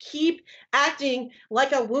 because you keep acting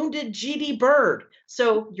like a wounded GD bird.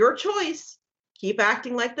 So your choice, keep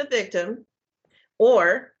acting like the victim,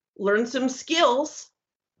 or learn some skills.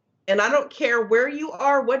 And I don't care where you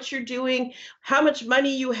are, what you're doing, how much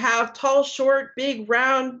money you have, tall, short, big,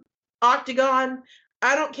 round, octagon.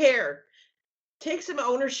 I don't care. Take some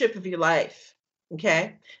ownership of your life.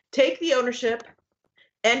 Okay? Take the ownership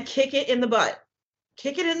and kick it in the butt.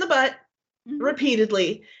 Kick it in the butt mm-hmm.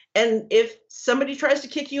 repeatedly. And if somebody tries to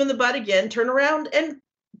kick you in the butt again, turn around and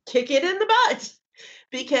kick it in the butt.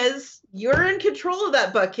 Because you're in control of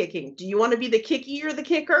that butt kicking. Do you want to be the kicky or the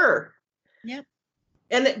kicker? Yep.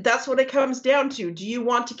 And that's what it comes down to. Do you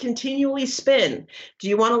want to continually spin? Do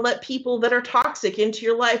you want to let people that are toxic into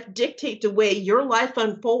your life dictate the way your life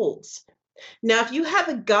unfolds? Now, if you have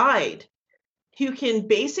a guide who can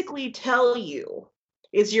basically tell you,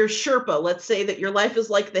 is your Sherpa, let's say that your life is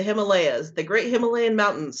like the Himalayas, the great Himalayan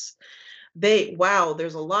mountains. There's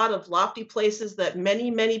a lot of lofty places that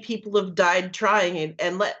many people have died trying,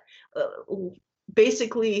 and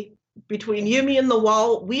basically between you, me, and the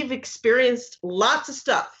wall, we've experienced lots of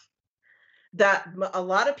stuff that a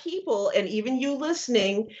lot of people, and even you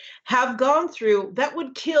listening, have gone through that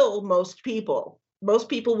would kill most people. Most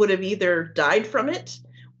people would have either died from it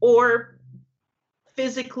or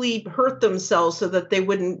physically hurt themselves so that they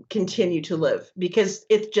wouldn't continue to live, because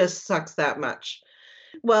it just sucks that much.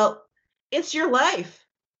 Well, it's your life.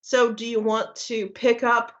 So do you want to pick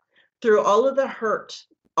up through all of the hurt,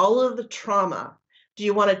 all of the trauma? Do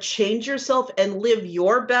you want to change yourself and live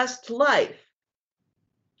your best life?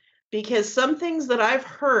 Because some things that I've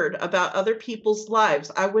heard about other people's lives,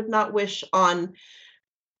 I would not wish on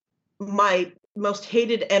my most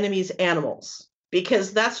hated enemy's animals,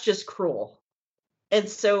 because that's just cruel. And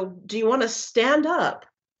so do you want to stand up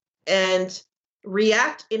and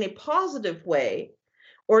react in a positive way?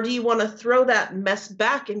 Or do you want to throw that mess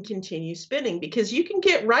back and continue spinning? Because you can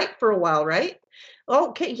get right for a while, right?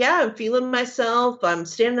 Okay, yeah, I'm feeling myself. I'm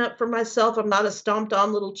standing up for myself. I'm not a stomped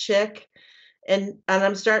on little chick. And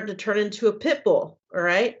I'm starting to turn into a pit bull, all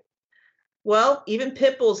right? Well, even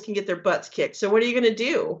pit bulls can get their butts kicked. So what are you going to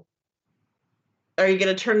do? Are you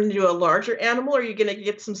going to turn into a larger animal? Or are you going to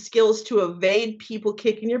get some skills to evade people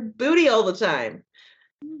kicking your booty all the time?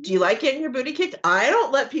 Do you like getting your booty kicked? I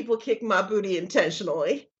don't let people kick my booty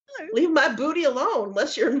intentionally. No. Leave my booty alone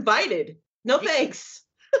unless you're invited. No thanks.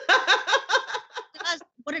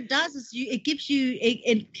 What it does is it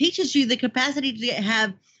teaches you the capacity to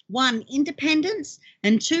have, one, independence,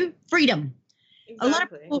 and two, freedom. Exactly. A lot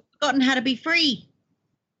of people have forgotten how to be free.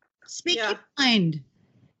 Speak your mind.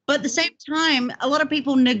 But at the same time, a lot of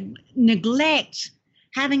people neglect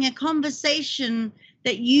having a conversation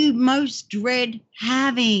that you most dread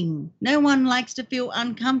having. No one likes to feel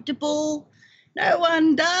uncomfortable. No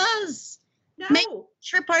one does. No. Maybe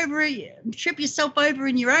trip yourself over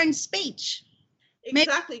in your own speech.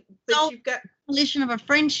 Exactly. But you've got of a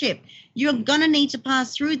friendship. You're gonna need to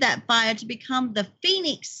pass through that fire to become the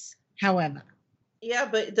phoenix, however. Yeah,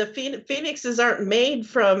 but the phoenixes aren't made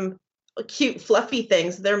from cute, fluffy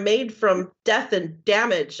things. They're made from death and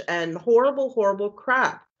damage and horrible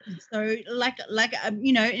crap. So like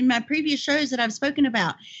in my previous shows that I've spoken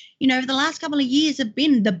about, over the last couple of years have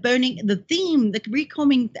been the theme, the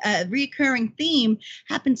recurring theme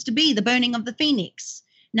happens to be the burning of the phoenix.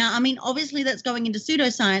 Now, I mean, obviously that's going into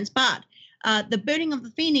pseudoscience, but the burning of the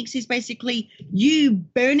phoenix is basically you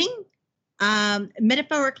burning,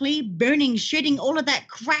 metaphorically burning, shedding all of that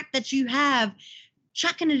crap that you have,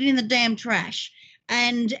 chucking it in the damn trash,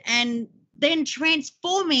 and then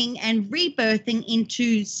transforming and rebirthing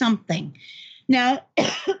into something. Now,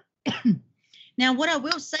 what I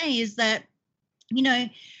will say is that,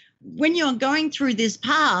 when you're going through this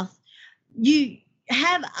path, you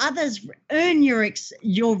have others earn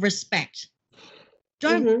your respect.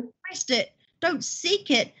 Don't request it. Don't seek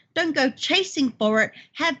it. Don't go chasing for it.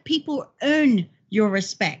 Have people earn your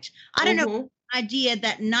respect. I don't know the idea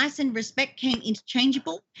that nice and respect came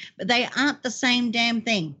interchangeable, but they aren't the same damn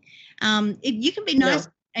thing. If you can be nice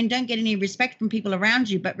and don't get any respect from people around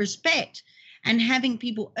you, but respect and having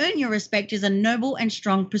people earn your respect is a noble and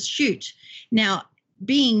strong pursuit. Now,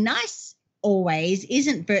 being nice always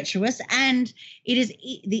isn't virtuous, and it is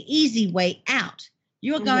the easy way out.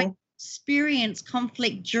 You're going to experience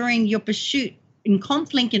conflict during your pursuit. In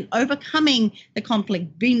conflict and overcoming the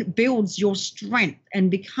conflict builds your strength and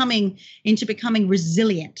becoming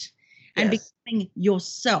resilient and becoming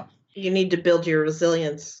yourself. You need to build your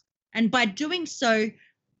resilience. And by doing so,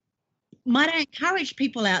 might I encourage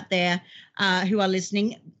people out there who are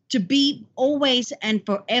listening to be always and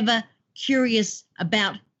forever curious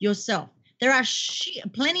about yourself. There are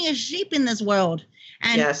plenty of sheep in this world.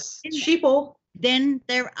 And sheeple. Then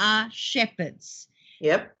there are shepherds.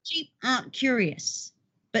 Yep. Sheep aren't curious,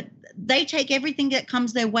 but they take everything that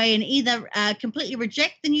comes their way and either completely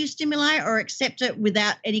reject the new stimuli or accept it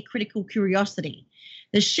without any critical curiosity.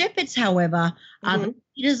 The shepherds, however, are the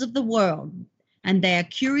leaders of the world, and they are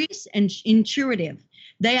curious and intuitive.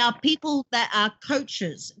 They are people that are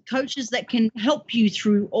coaches that can help you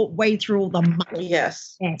wade through all the muck.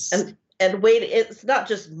 Yes. And wait, it's not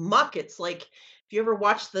just muck. It's like, if you ever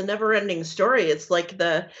watch The Never-Ending Story, it's like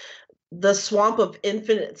the swamp of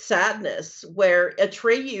infinite sadness, where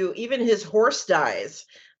Atreyu, even his horse dies.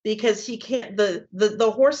 because he can't,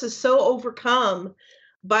 the horse is so overcome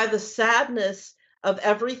by the sadness of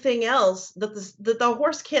everything else that the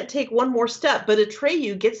horse can't take one more step, but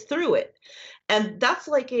Atreyu gets through it. And that's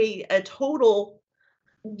like a total,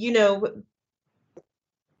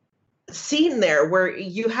 scene there where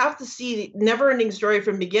you have to see Never Ending Story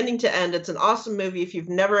from beginning to end. It's an awesome movie if you've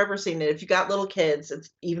never ever seen it. If you got little kids, it's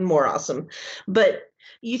even more awesome. But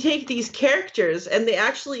you take these characters and they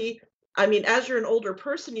actually, I mean, as you're an older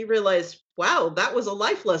person, you realize, wow, that was a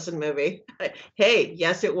life lesson movie. Hey,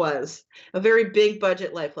 yes, it was a very big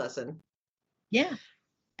budget life lesson. Yeah.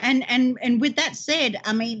 And with that said,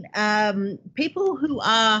 I mean, people who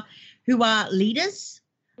are leaders,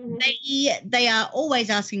 they are always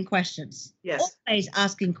asking questions. Yes. Always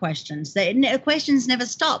asking questions. Questions never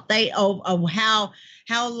stop. They of how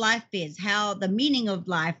life is, how the meaning of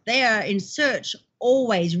life. They are in search,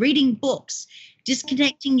 always reading books,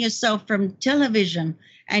 disconnecting yourself from television,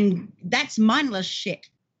 and that's mindless shit.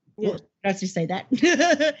 Yeah. Let's just say that.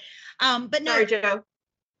 But no. Sorry, Joe.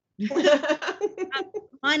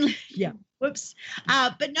 Yeah. Whoops.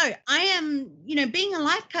 But no, I am, being a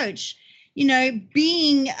life coach,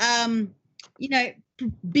 being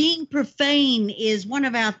profane is one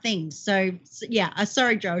of our things. So yeah,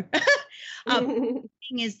 sorry, Joe. The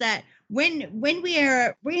thing is that when we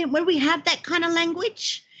have that kind of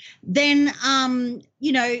language, then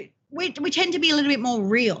we tend to be a little bit more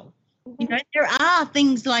real. There are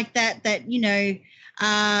things like that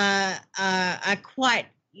are quite,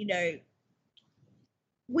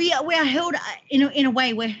 we are held in a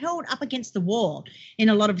way, we're held up against the wall in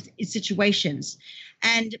a lot of situations,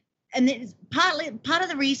 and it's part of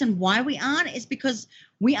the reason why we aren't is because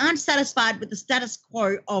we aren't satisfied with the status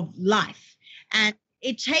quo of life, and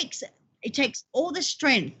it takes all the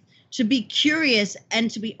strength to be curious and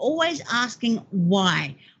to be always asking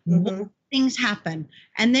why things happen,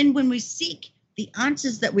 and then when we seek the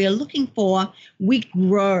answers that we are looking for, we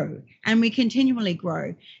grow and we continually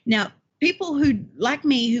grow. Now, people who, like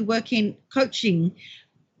me, who work in coaching,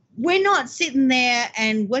 we're not sitting there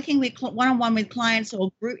and working with one-on-one with clients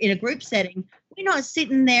or in a group setting. We're not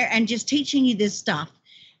sitting there and just teaching you this stuff.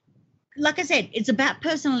 Like I said, it's about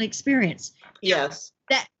personal experience. Yes.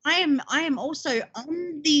 That I am also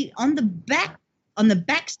on the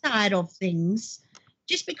backside of things.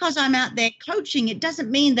 Just because I'm out there coaching, it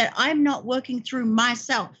doesn't mean that I'm not working through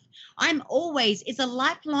myself. It's a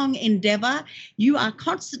lifelong endeavor. You are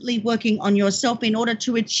constantly working on yourself in order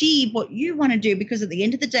to achieve what you want to do, because at the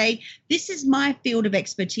end of the day, this is my field of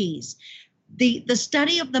expertise. The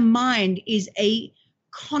study of the mind is a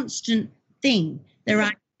constant thing. There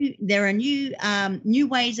are new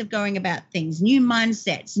ways of going about things, new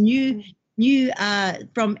mindsets, new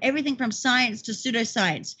from everything from science to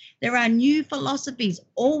pseudoscience. There are new philosophies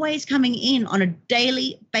always coming in on a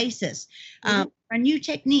daily basis. There are new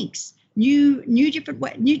techniques, new different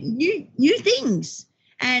ways, new things,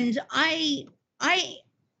 and I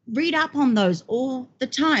read up on those all the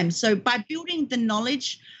time. So by building the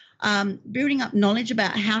knowledge, building up knowledge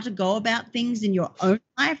about how to go about things in your own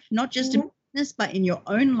life, not just in business but in your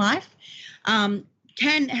own life,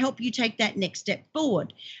 can help you take that next step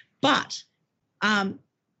forward. But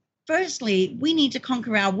firstly, we need to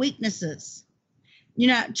conquer our weaknesses.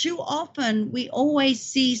 Too often we always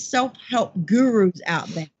see self-help gurus out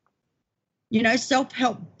there,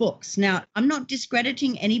 self-help books. Now, I'm not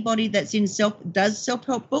discrediting anybody that's does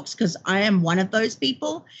self-help books, because I am one of those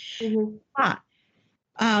people. But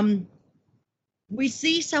we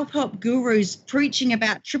see self-help gurus preaching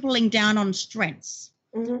about tripling down on strengths.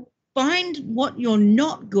 Find what you're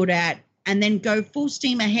not good at and then go full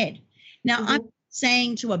steam ahead. Now, I'm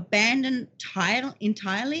saying to abandon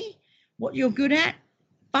entirely what you're good at.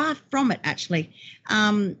 Far from it, actually.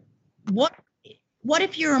 What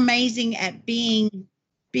if you're amazing at being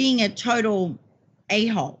a total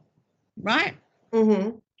a-hole, right?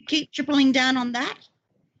 Keep tripling down on that.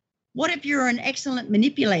 What if you're an excellent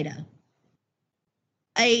manipulator?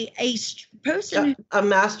 A person, a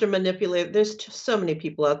master manipulator. There's just so many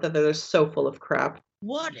people out there that are so full of crap.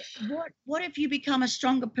 What if you become a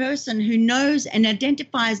stronger person who knows and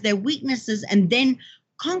identifies their weaknesses and then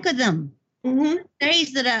conquer them?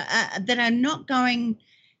 Days that are not going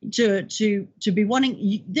to be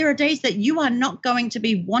wanting. There are days that you are not going to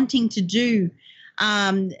be wanting to do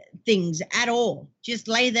things at all. Just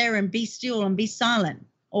lay there and be still and be silent,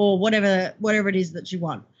 or whatever it is that you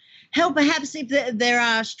want. Hell, perhaps if there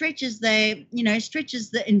are stretches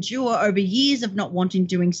that endure over years of not wanting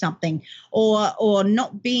doing something or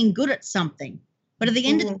not being good at something. But at the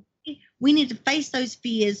end of the day, we need to face those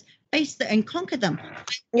fears, and conquer them.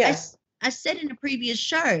 Yes. I said in a previous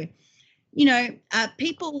show,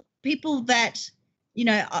 people that,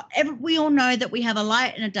 we all know that we have a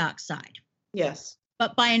light and a dark side. Yes.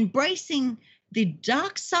 But by embracing the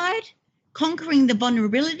dark side, conquering the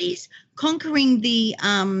vulnerabilities, conquering the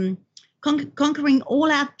conquering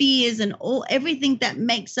all our fears and everything that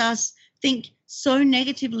makes us think so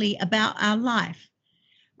negatively about our life.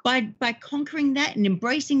 By conquering that and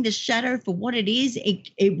embracing the shadow for what it is,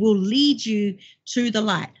 it will lead you to the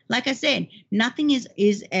light. Like I said, nothing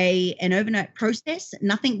is an overnight process.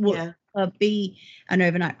 Nothing will be an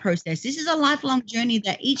overnight process. This is a lifelong journey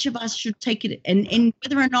that each of us should take it, and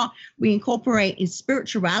whether or not we incorporate in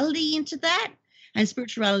spirituality into that, and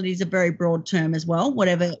spirituality is a very broad term as well,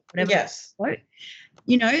 whatever. Yes.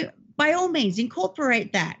 By all means,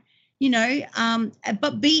 incorporate that.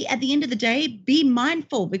 But at the end of the day, be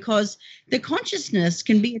mindful, because the consciousness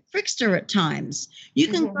can be a trickster at times. You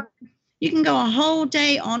can go a whole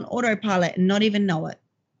day on autopilot and not even know it.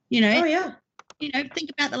 Oh yeah. Think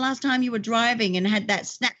about the last time you were driving and had that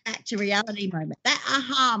snap back to reality moment, that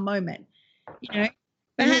aha moment. Perhaps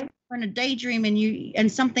you're in a daydream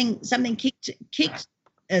and something kicked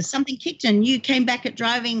and you came back at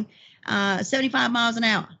driving 75 miles an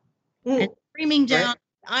hour and screaming down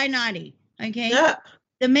I-90. Okay. Yeah.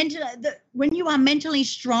 When you are mentally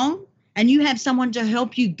strong and you have someone to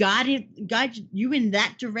help you guide you in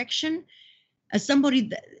that direction, somebody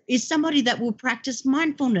that will practice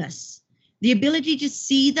mindfulness, the ability to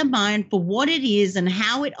see the mind for what it is and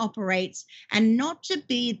how it operates, and not to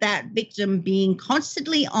be that victim being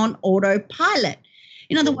constantly on autopilot.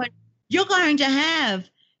 In other words, you're going to have,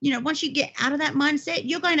 once you get out of that mindset,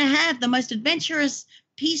 you're going to have the most adventurous,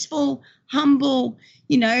 peaceful, humble,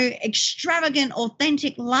 extravagant,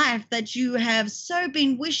 authentic life that you have so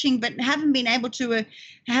been wishing but haven't been able to live.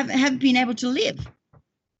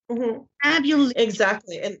 Mm-hmm. Have you lived?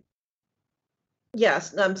 Exactly. And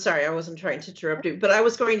yes, I'm sorry, I wasn't trying to interrupt you, but I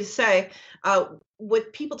was going to say,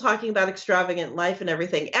 with people talking about extravagant life and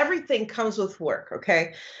everything comes with work.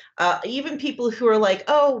 Okay. Even people who are like,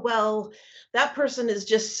 oh, well, that person is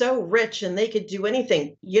just so rich and they could do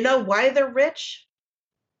anything. You know why they're rich?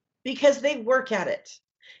 Because they work at it.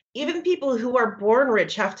 Even people who are born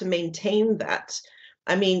rich have to maintain that.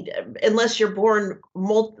 I mean, unless you're born,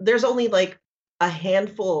 there's only like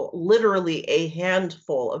literally a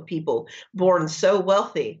handful of people born so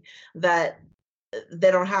wealthy that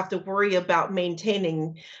they don't have to worry about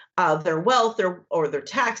maintaining their wealth or their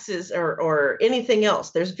taxes or anything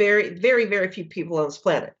else. There's very, very, very few people on this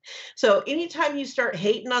planet. So anytime you start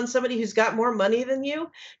hating on somebody who's got more money than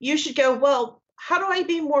you should go, well, how do I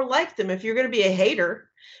be more like them? If you're going to be a hater,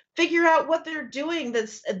 figure out what they're doing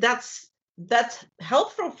that's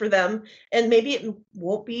helpful for them, and maybe it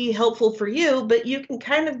won't be helpful for you, but you can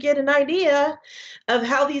kind of get an idea of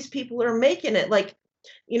how these people are making it. Like,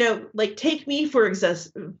 like take me for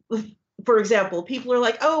example, people are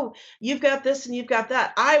like, oh, you've got this and you've got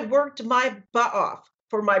that. I worked my butt off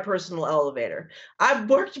for my personal elevator. I've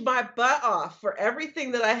worked my butt off for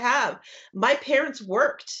everything that I have. My parents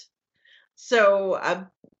worked. So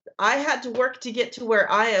I had to work to get to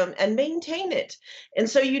where I am and maintain it. And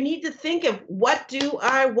so you need to think of, what do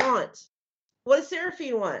I want? What does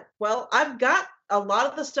Seraphine want? Well, I've got a lot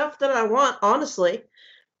of the stuff that I want, honestly.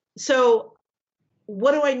 So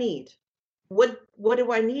what do I need? What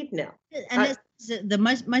do I need now? And the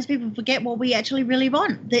most people forget what we actually really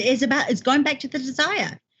want. It's going back to the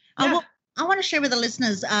desire. Yeah. I want to share with the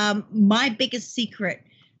listeners my biggest secret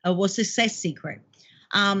was success secret.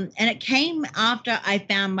 And it came after I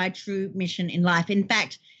found my true mission in life. In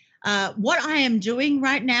fact, what I am doing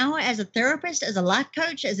right now as a therapist, as a life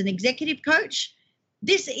coach, as an executive coach,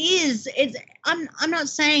 I'm not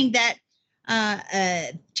saying that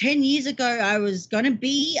 10 years ago I was going to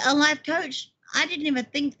be a life coach. I didn't even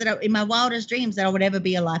think that in my wildest dreams that I would ever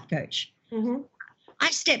be a life coach. Mm-hmm. I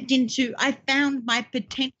found my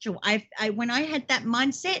potential. When I had that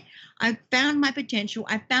mindset, I found my potential.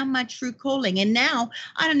 I found my true calling. And now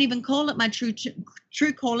I don't even call it my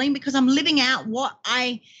true calling, because I'm living out what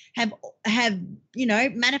I have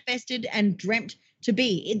manifested and dreamt to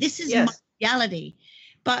be. This is my reality.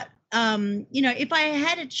 But, if I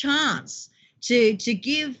had a chance to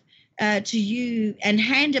give to you and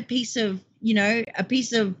hand a piece of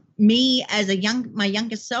me as my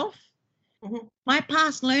younger self, mm-hmm. My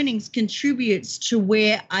past learnings contributes to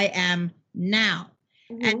where I am now.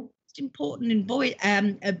 Mm-hmm. And it's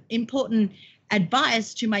important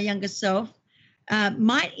advice to my younger self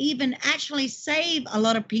might even actually save a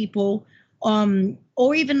lot of people,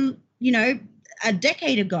 or even, a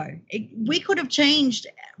decade ago. We could have changed.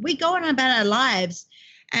 We go on about our lives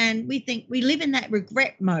and we think we live in that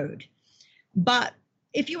regret mode. But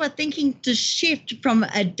if you are thinking to shift from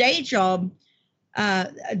a day job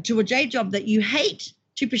to a day job that you hate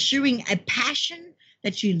to pursuing a passion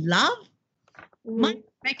that you love, might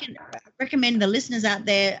recommend the listeners out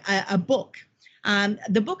there a book.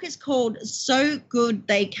 The book is called So Good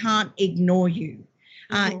They Can't Ignore You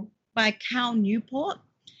by Cal Newport.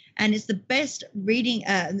 And it's the best reading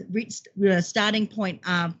starting point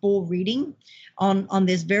for reading on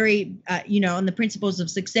this very, on the principles of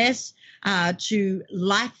success to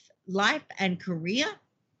life and career.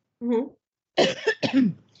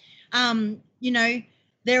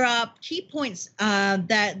 There are key points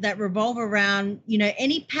that revolve around,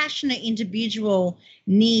 any passionate individual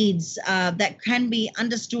needs that can be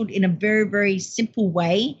understood in a very, very simple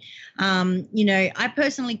way. I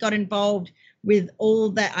personally got involved with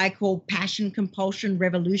all that I call passion, compulsion,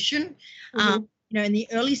 revolution, in the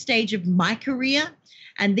early stage of my career.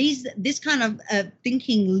 And this kind of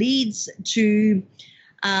thinking leads to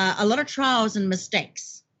a lot of trials and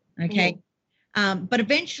mistakes, okay? But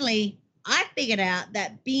eventually I figured out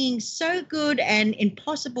that being so good and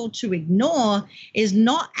impossible to ignore is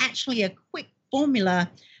not actually a quick formula,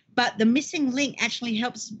 but the missing link actually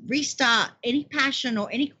helps restart any passion or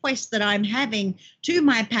any quest that I'm having to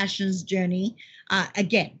my passions journey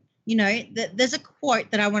again. There's a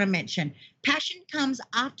quote that I want to mention. Passion comes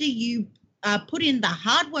after you put in the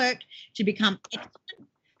hard work to become excellent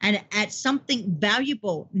and at something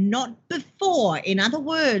valuable, not before. In other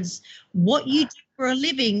words, what you do for a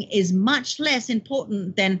living is much less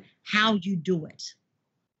important than how you do it.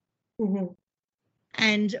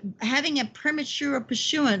 And having a premature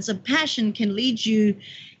pursuance of passion can lead you,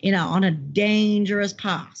 on a dangerous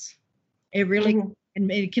path. It really,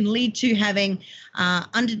 and it can lead to having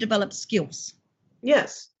underdeveloped skills.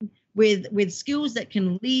 Yes. With skills that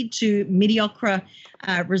can lead to mediocre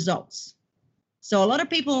results. So a lot of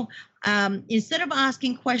people, instead of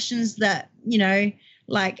asking questions that,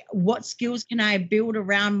 like what skills can I build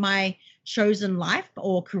around my chosen life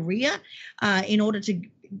or career in order to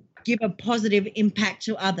give a positive impact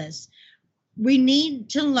to others, we need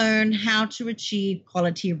to learn how to achieve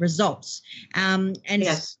quality results.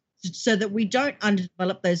 So that we don't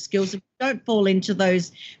underdevelop those skills, and don't fall into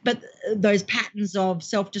those patterns of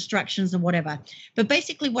self-destructions and whatever. But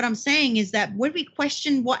basically what I'm saying is that when we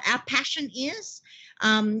question what our passion is,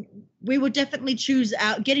 we will definitely choose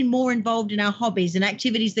getting more involved in our hobbies and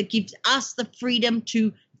activities that gives us the freedom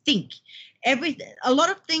to think. A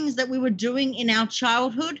lot of things that we were doing in our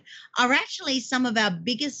childhood are actually some of our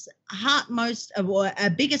biggest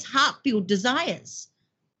heart-filled desires.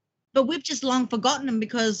 But we've just long forgotten them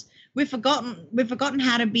because we've forgotten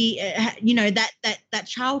how to be, that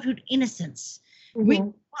childhood innocence. We've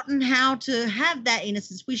forgotten how to have that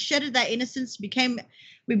innocence. We shedded that innocence, became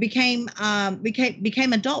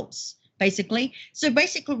adults, basically. So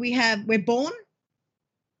basically we're born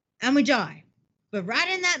and we die. But right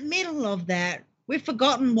in that middle of that, we've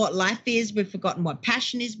forgotten what life is. We've forgotten what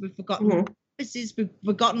passion is. We've forgotten what purpose is. We've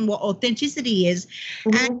forgotten what authenticity is.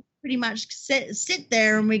 And pretty much sit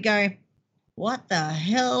there and we go, what the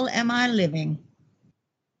hell am I living?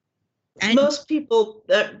 And most people,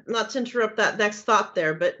 not to interrupt that next thought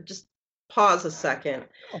there, but just pause a second.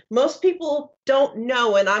 Most people don't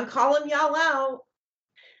know, and I'm calling y'all out,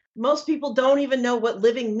 most people don't even know what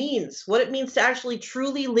living means, what it means to actually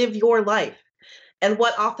truly live your life, and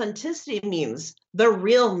what authenticity means, the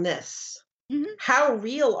realness. How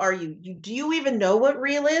real are you? Do you even know what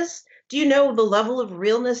real is? Do you know the level of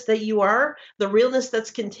realness that you are, the realness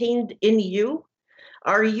that's contained in you?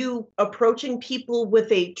 Are you approaching people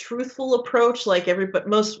with a truthful approach like everybody?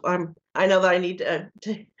 I know that I need to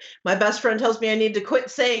my best friend tells me I need to quit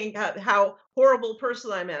saying how horrible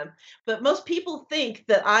person I am. But most people think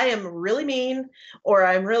that I am really mean or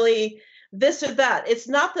I'm really this or that. It's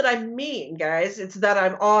not that I'm mean, guys. It's that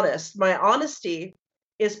I'm honest. My honesty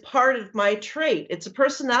is part of my trait. It's a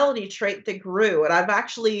personality trait that grew. And I've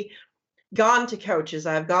actually gone to coaches.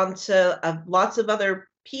 I've gone to lots of other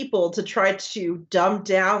people to try to dumb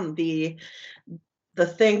down the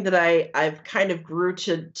thing that I've kind of grew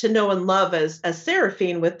to know and love as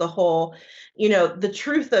Seraphine with the whole, the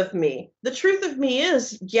truth of me. The truth of me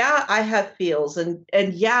is, yeah, I have feels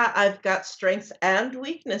and yeah, I've got strengths and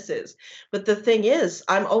weaknesses. But the thing is,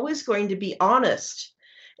 I'm always going to be honest.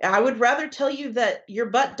 I would rather tell you that your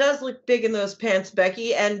butt does look big in those pants,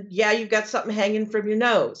 Becky, and yeah, you've got something hanging from your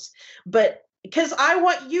nose. But because I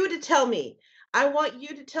want you to tell me. I want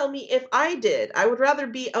you to tell me if I did. I would rather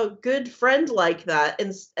be a good friend like that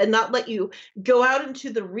and not let you go out into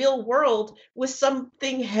the real world with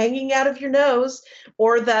something hanging out of your nose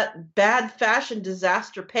or that bad fashion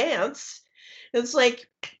disaster pants It's like,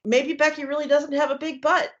 maybe Becky really doesn't have a big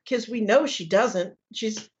butt, because we know she doesn't.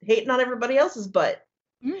 She's hating on everybody else's butt.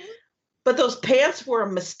 Mhm. But those pants were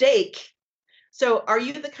a mistake. So are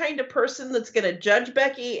you the kind of person that's going to judge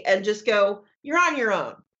Becky and just go, you're on your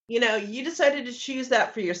own? You decided to choose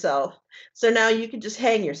that for yourself. So now you can just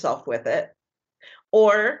hang yourself with it.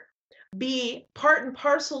 Or be part and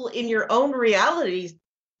parcel in your own reality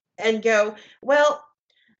and go, well,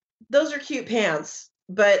 those are cute pants,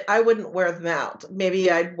 but I wouldn't wear them out.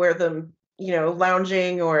 Maybe I'd wear them,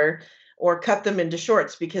 lounging or cut them into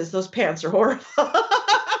shorts, because those pants are horrible.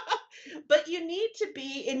 But you need to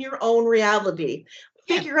be in your own reality.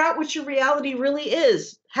 Figure out what your reality really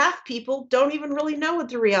is. Half people don't even really know what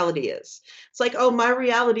the reality is. It's like, oh, my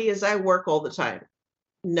reality is I work all the time.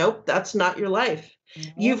 Nope, that's not your life.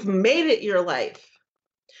 You've made it your life.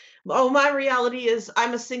 Oh, my reality is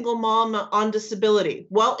I'm a single mom on disability.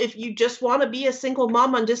 Well, if you just want to be a single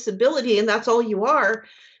mom on disability and that's all you are,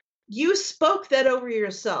 you spoke that over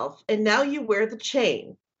yourself, and now you wear the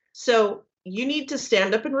chain. So you need to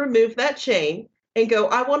stand up and remove that chain and go,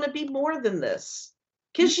 I want to be more than this.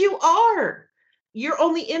 Because you are. You're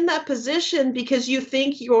only in that position because you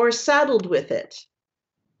think you're saddled with it.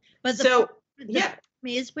 But the problem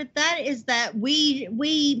is with that is that we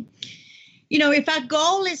if our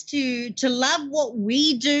goal is to love what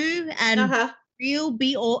we do and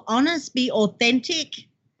be all honest, be authentic.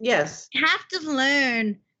 Yes. You have to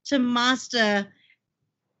learn to master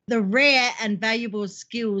the rare and valuable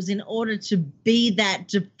skills in order to be that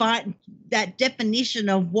definition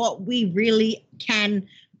of what we really can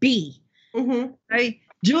be. Mm-hmm. So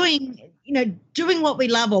doing what we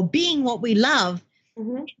love or being what we love,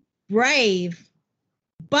 brave,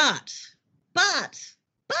 but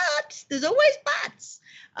there's always buts.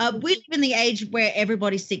 We live in the age where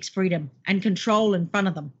everybody seeks freedom and control in front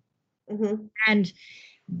of them. Mm-hmm. And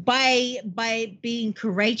by being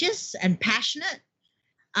courageous and passionate,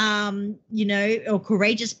 or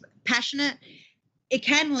courageous, passionate, it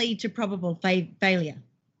can lead to probable failure.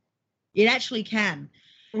 It actually can.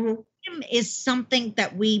 Mm-hmm. Freedom is something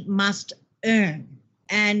that we must earn.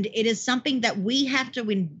 And it is something that we have to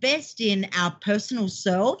invest in our personal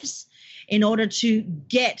selves in order to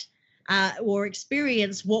get or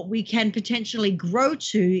experience what we can potentially grow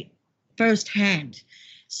to firsthand.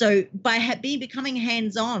 So by becoming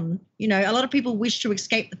hands-on, a lot of people wish to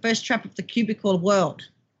escape the first trap of the cubicle world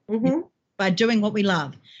by doing what we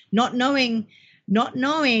love, not knowing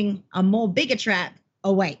a more bigger trap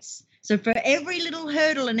awaits. So for every little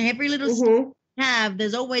hurdle and every little step we have,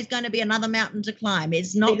 there's always going to be another mountain to climb.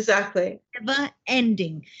 It's not exactly ever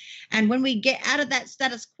ending. And when we get out of that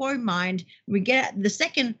status quo mind, we get the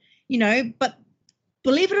second, but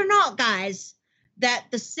believe it or not, guys, that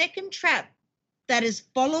the second trap that is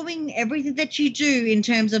following everything that you do in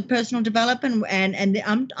terms of personal development, and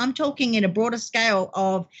I'm talking in a broader scale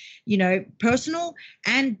of, personal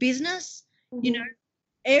and business,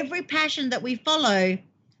 every passion that we follow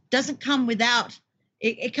doesn't come without,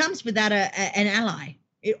 it comes without an ally.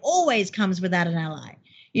 It always comes without an ally.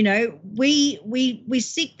 We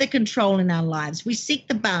seek the control in our lives. We seek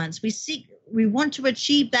the balance. We want to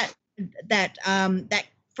achieve that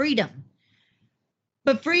freedom.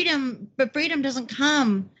 But freedom doesn't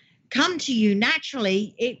come to you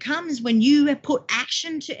naturally. It comes when you put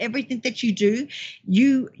action to everything that you do.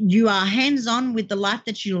 You are hands-on with the life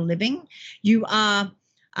that you're living. You are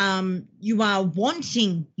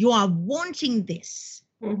wanting this.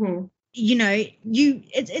 Mm-hmm.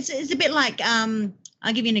 It's a bit like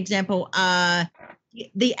I'll give you an example.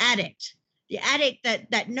 The addict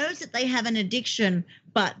that knows that they have an addiction,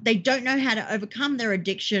 but they don't know how to overcome their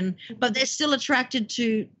addiction, but they're still attracted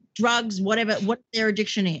to drugs, what their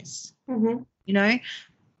addiction is. Mm-hmm.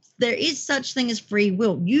 There is such thing as free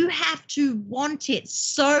will. You have to want it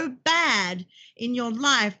so bad in your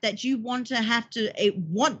life that you want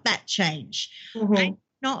that change. Mm-hmm. Right?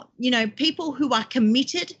 Not, people who are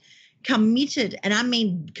committed, and I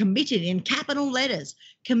mean committed in capital letters,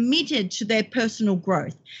 committed to their personal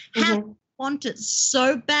growth. Have want it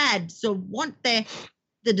so bad, so want the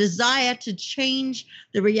desire to change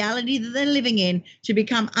the reality that they're living in, to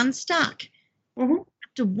become unstuck,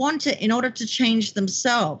 to want it in order to change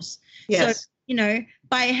themselves. Yes. So,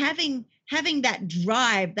 by having that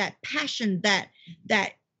drive, that passion, that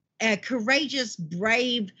courageous,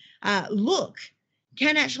 brave look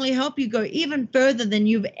can actually help you go even further than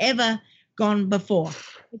you've ever gone before.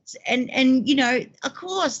 Of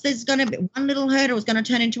course, there's going to be one little hurdle is going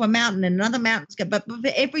to turn into a mountain, and another mountain's going. But for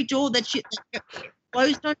every door that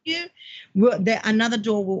closed on you, another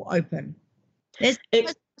door will open. There's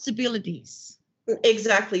possibilities.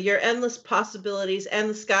 Exactly. Your endless possibilities, and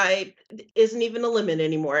the sky isn't even a limit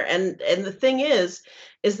anymore. And the thing is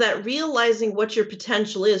that realizing what your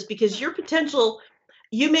potential is, because your potential,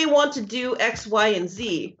 you may want to do X, Y, and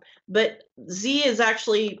Z, but Z is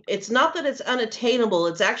actually, it's not that it's unattainable,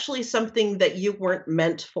 it's actually something that you weren't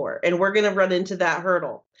meant for. And we're going to run into that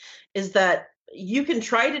hurdle, is that you can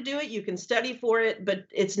try to do it, you can study for it, but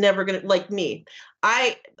it's never going to, like me.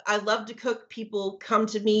 I love to cook. People come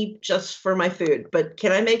to me just for my food, but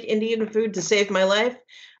can I make Indian food to save my life?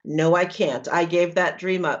 No, I can't. I gave that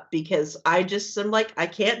dream up because I'm like, I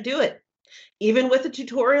can't do it. Even with a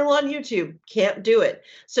tutorial on YouTube, can't do it.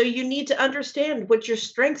 So you need to understand what your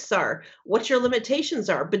strengths are, what your limitations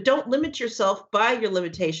are, but don't limit yourself by your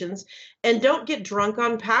limitations, and don't get drunk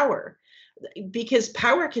on power, because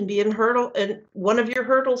power can be in hurdle and one of your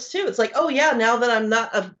hurdles too. It's like, oh yeah, now that I'm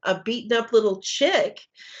not a beaten up little chick,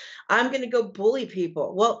 I'm going to go bully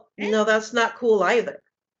people. Well, no, that's not cool either.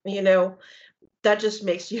 You know, that just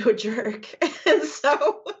makes you a jerk. And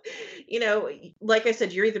so, like I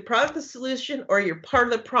said, you're either part of the solution or you're part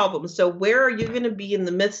of the problem. So where are you going to be in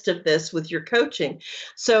the midst of this with your coaching?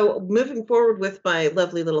 So moving forward with my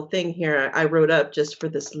lovely little thing here, I wrote up just for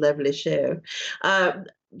this lovely show.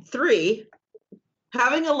 3,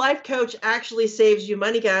 having a life coach actually saves you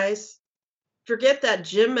money, guys. Forget that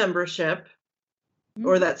gym membership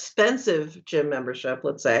or that expensive gym membership,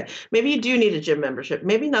 let's say. Maybe you do need a gym membership,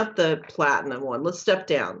 maybe not the platinum one. Let's step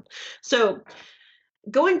down. So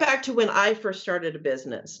going back to when I first started a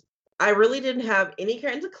business, I really didn't have any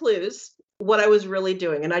kinds of clues what I was really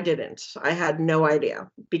doing, and I didn't. I had no idea,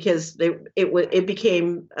 because it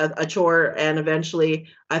became a chore, and eventually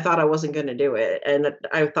I thought I wasn't going to do it, and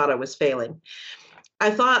I thought I was failing. I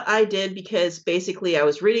thought I did because basically I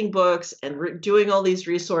was reading books and doing all these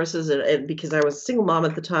resources, and because I was a single mom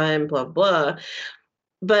at the time, blah, blah.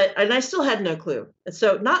 And I still had no clue. And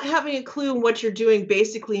so not having a clue in what you're doing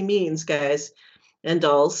basically means, guys and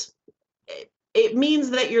dolls, it means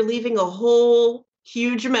that you're leaving a whole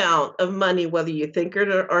huge amount of money, whether you think it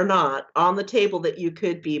or not, on the table that you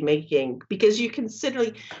could be making, because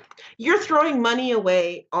you're throwing money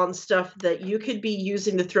away on stuff that you could be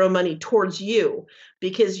using to throw money towards you,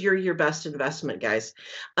 because you're your best investment, guys.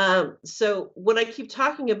 So when I keep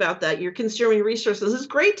talking about that, you're consuming resources. It's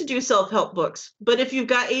great to do self-help books, but if you've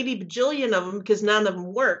got 80 bajillion of them because none of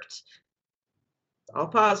them worked, I'll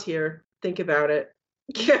pause here, think about it.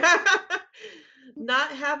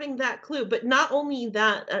 Not having that clue, but not only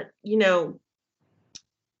that,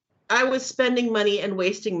 I was spending money and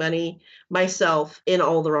wasting money myself in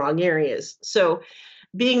all the wrong areas. So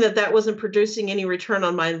being that wasn't producing any return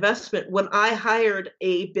on my investment, when I hired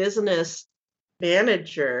a business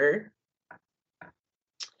manager,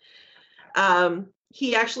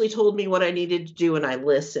 he actually told me what I needed to do, and I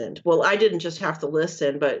listened. Well, I didn't just have to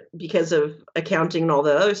listen, but because of accounting and all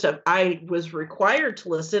the other stuff, I was required to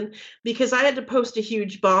listen, because I had to post a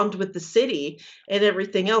huge bond with the city and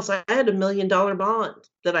everything else. I had $1 million bond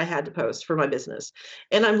that I had to post for my business.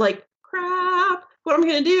 And I'm like, crap, what am I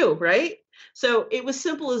going to do, right? So it was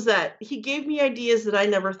simple as that. He gave me ideas that I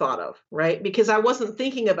never thought of, right? Because I wasn't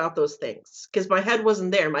thinking about those things, because my head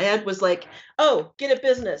wasn't there. My head was like, oh, get a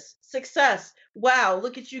business, success. Wow,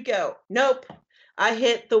 look at you go. Nope. I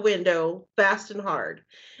hit the window fast and hard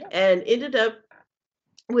and ended up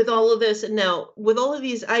with all of this. And now with all of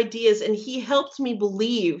these ideas, and he helped me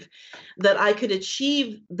believe that I could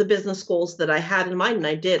achieve the business goals that I had in mind. And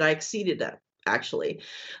I did. I exceeded them, actually.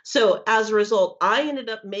 So as a result, I ended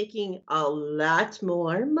up making a lot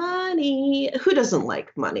more money. Who doesn't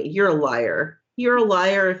like money? You're a liar. You're a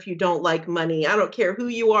liar if you don't like money. I don't care who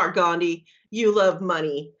you are, Gandhi. You love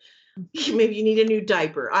money. Maybe you need a new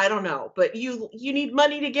diaper. I don't know. But you need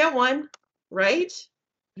money to get one, right?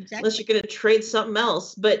 Exactly. Unless you're going to trade something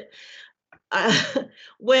else. But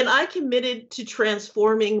when I committed to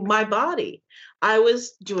transforming my body, I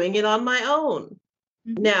was doing it on my own.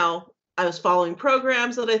 Mm-hmm. Now, I was following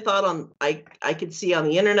programs that I thought I could see on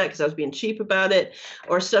the internet, because I was being cheap about it,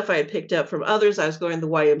 or stuff I had picked up from others. I was going to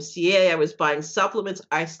the YMCA. I was buying supplements.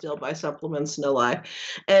 I still buy supplements, no lie.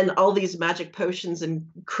 And all these magic potions and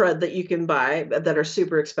crud that you can buy that are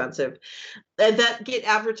super expensive, and that get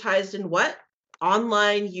advertised in what?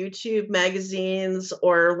 Online, YouTube, magazines,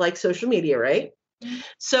 or like social media, right? Mm-hmm.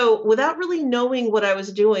 So without really knowing what I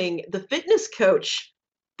was doing, the fitness coach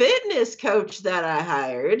that I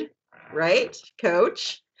hired, right?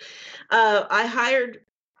 Coach, I hired,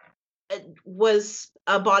 was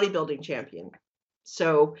a bodybuilding champion.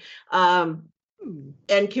 So, and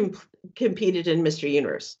competed in Mr.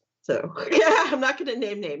 Universe. So I'm not going to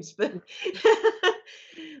name names, but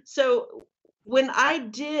so when I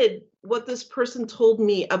did what this person told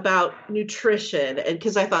me about nutrition, and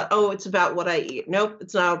because I thought, oh, it's about what I eat. Nope,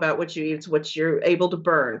 it's not about what you eat. It's what you're able to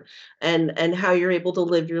burn and how you're able to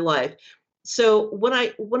live your life. So when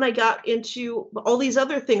I got into all these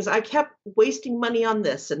other things, I kept wasting money on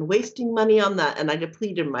this and wasting money on that, and I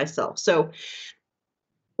depleted myself. So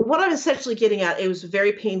what I'm essentially getting at, it was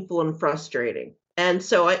very painful and frustrating. And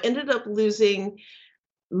so I ended up losing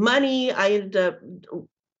money. I ended up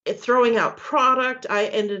throwing out product. I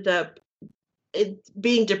ended up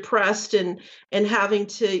being depressed and having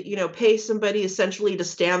to pay somebody essentially to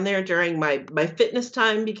stand there during my fitness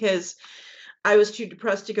time because I was too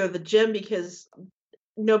depressed to go to the gym, because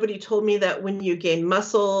nobody told me that when you gain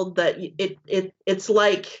muscle that it's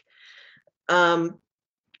like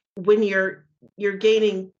when you're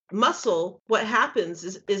gaining muscle, what happens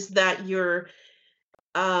is that you're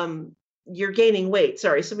gaining weight.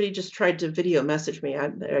 Sorry, somebody just tried to video message me.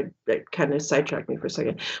 I kind of sidetracked me for a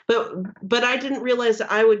second. But I didn't realize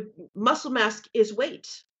that muscle mass is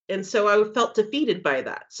weight. And so I felt defeated by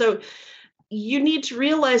that. So you need to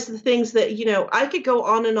realize the things that, I could go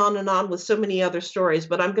on and on and on with so many other stories,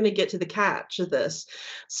 but I'm going to get to the catch of this.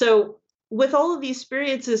 So with all of these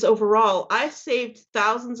experiences overall, I saved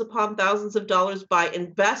thousands upon thousands of dollars by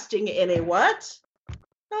investing in a what?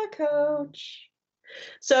 A coach.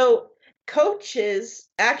 So coaches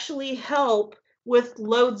actually help with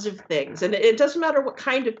loads of things. And it doesn't matter what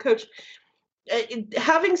kind of coach.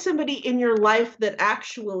 Having somebody in your life that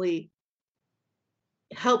actually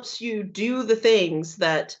helps you do the things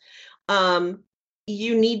that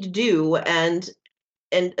you need to do and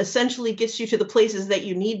essentially gets you to the places that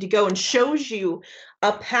you need to go and shows you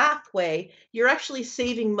a pathway, you're actually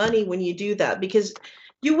saving money when you do that, because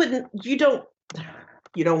you don't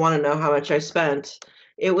want to know how much I spent.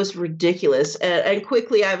 It was ridiculous. And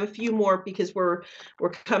quickly, I have a few more because we're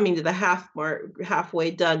coming to the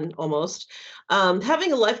halfway done almost.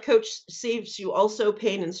 Having a life coach saves you also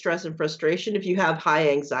pain and stress and frustration if you have high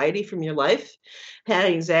anxiety from your life, had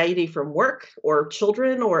anxiety from work or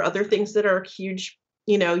children or other things that are huge.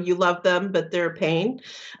 You love them, but they're a pain,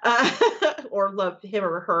 or love him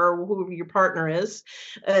or her, or whoever your partner is,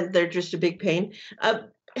 and they're just a big pain.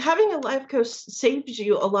 Having a life coach saves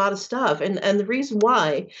you a lot of stuff. And the reason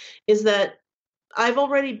why is that I've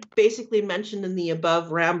already basically mentioned in the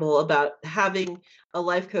above ramble about having a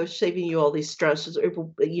life coach saving you all these stresses,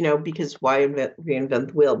 because why reinvent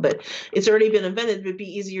the wheel? But it's already been invented. It would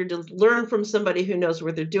be easier to learn from somebody who knows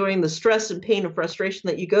what they're doing. The stress and pain and frustration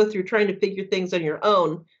that you go through trying to figure things on your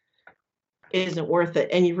own isn't worth it.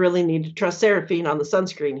 And you really need to trust Seraphine on the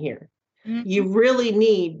sunscreen here. Mm-hmm. You really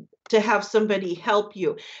need to have somebody help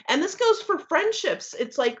you. And this goes for friendships.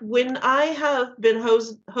 It's like when I have been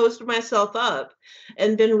hosted myself up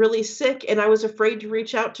and been really sick and I was afraid to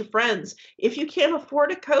reach out to friends. If you can't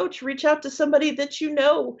afford a coach, reach out to somebody that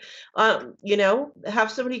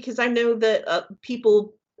have somebody, because I know that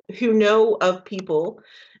people who know of people,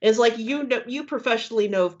 it's like you professionally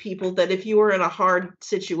know of people that if you were in a hard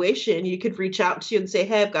situation, you could reach out to and say,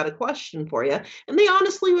 hey, I've got a question for you. And they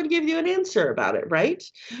honestly would give you an answer about it, right?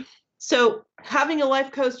 So having a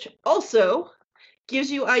life coach also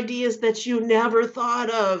gives you ideas that you never thought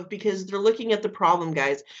of, because they're looking at the problem,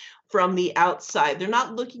 guys, from the outside. They're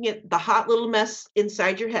not looking at the hot little mess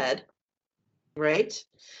inside your head, right?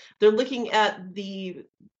 They're looking at the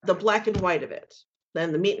black and white of it,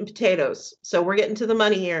 then the meat and potatoes. So we're getting to the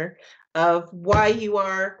money here of why you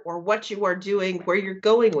are or what you are doing, where you're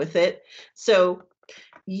going with it. So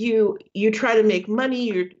you try to make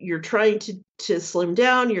money, you're trying to slim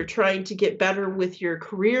down, you're trying to get better with your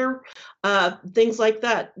career, things like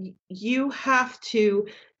that. You have to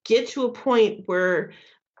get to a point where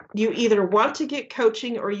you either want to get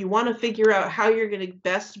coaching or you want to figure out how you're going to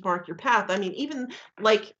best mark your path. I mean, even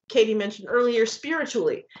like Katie mentioned earlier,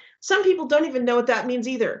 spiritually, some people don't even know what that means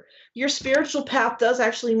either. Your spiritual path does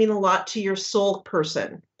actually mean a lot to your soul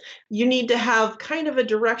person. You need to have kind of a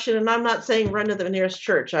direction, and I'm not saying run to the nearest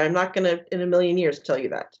church. I'm not going to, in a million years, tell you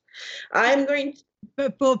that. I'm going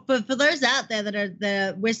to. But for those out there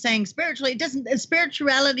that we're saying spiritually,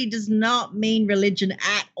 spirituality does not mean religion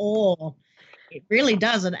at all. It really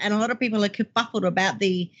doesn't. And a lot of people are kerfuffled about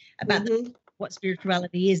what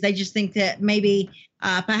spirituality is. They just think that maybe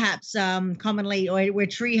perhaps commonly or we're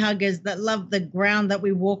tree huggers that love the ground that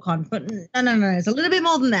we walk on. But no, it's a little bit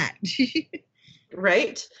more than that.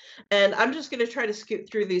 Right. And I'm just going to try to scoot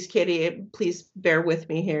through these, Katie. Please bear with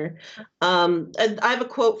me here. And I have a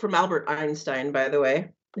quote from Albert Einstein, by the way.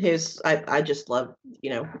 I just love,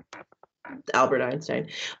 Albert Einstein.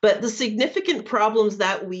 But the significant problems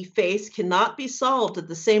that we face cannot be solved at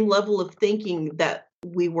the same level of thinking that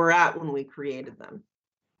we were at when we created them.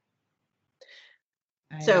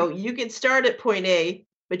 So you could start at point A,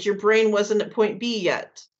 but your brain wasn't at point B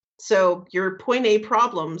yet. So your point A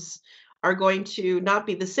problems are going to not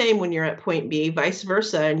be the same when you're at point B, vice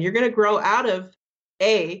versa. And you're going to grow out of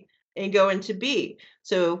A and go into B.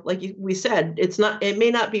 So like we said, it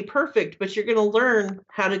may not be perfect, but you're going to learn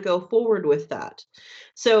how to go forward with that.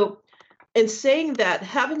 So in saying that,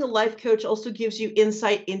 having a life coach also gives you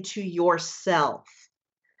insight into yourself.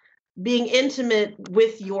 Being intimate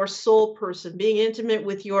with your soul person, being intimate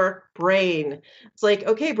with your brain. It's like,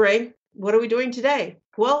 okay, brain, what are we doing today?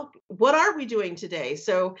 Well, what are we doing today?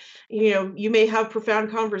 So, you may have profound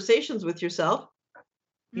conversations with yourself.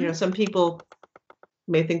 Some people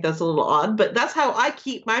may think that's a little odd, but that's how I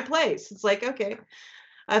keep my place. It's like, okay,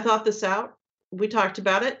 I thought this out. We talked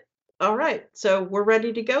about it. All right. So we're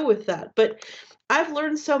ready to go with that. But I've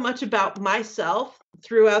learned so much about myself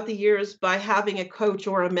throughout the years by having a coach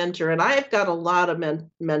or a mentor, and I've got a lot of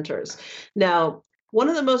mentors. Now, one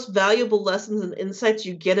of the most valuable lessons and insights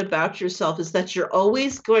you get about yourself is that you're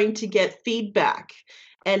always going to get feedback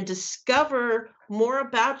and discover more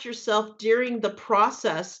about yourself during the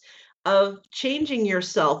process of changing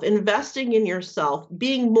yourself, investing in yourself,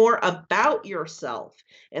 being more about yourself.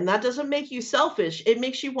 And that doesn't make you selfish. It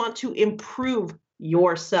makes you want to improve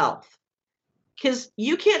yourself. Because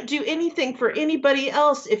you can't do anything for anybody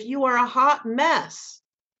else if you are a hot mess.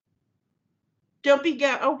 Don't be,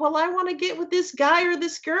 oh, well, I want to get with this guy or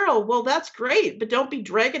this girl. Well, that's great, but don't be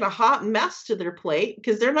dragging a hot mess to their plate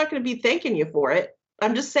because they're not going to be thanking you for it.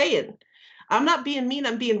 I'm just saying. I'm not being mean.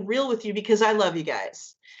 I'm being real with you because I love you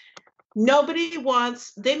guys. Nobody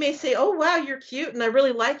wants, they may say, oh, wow, you're cute and I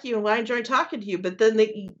really like you and I enjoy talking to you. But then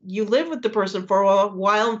you live with the person for a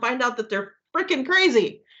while and find out that they're freaking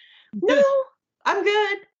crazy. No, I'm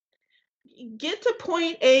good. Get to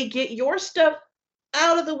point A, get your stuff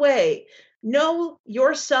out of the way. Know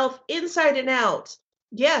yourself inside and out.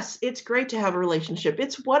 Yes, it's great to have a relationship.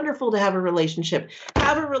 It's wonderful to have a relationship.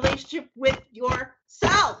 Have a relationship with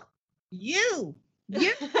yourself. You.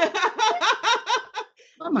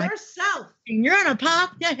 Oh my. Yourself. And you're on a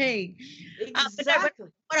path. Hey. Exactly.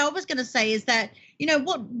 What I was going to say is that,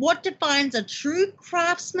 what defines a true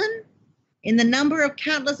craftsman in the number of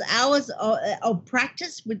countless hours of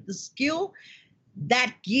practice with the skill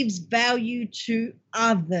that gives value to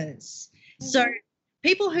others. Mm-hmm. So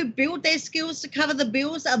people who build their skills to cover the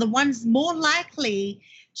bills are the ones more likely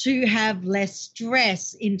to have less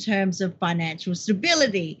stress in terms of financial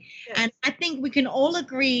stability. Yes. And I think we can all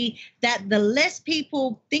agree that the less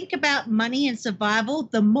people think about money and survival,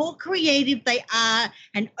 the more creative they are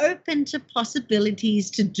and open to possibilities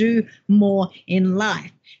to do more in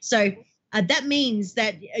life. So that means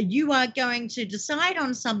that you are going to decide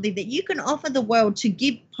on something that you can offer the world to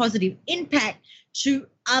give positive impact to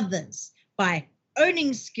others by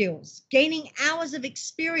owning skills, gaining hours of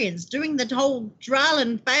experience, doing the whole trial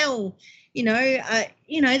and fail.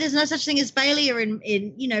 There's no such thing as failure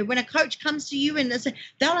in when a coach comes to you and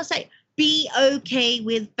they'll say, be okay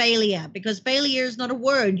with failure, because failure is not a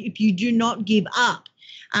word if you do not give up.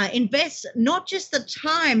 Invest not just the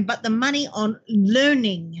time, but the money on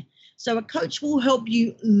learning. So a coach will help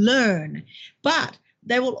you learn, but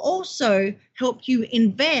they will also help you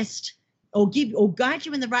invest or guide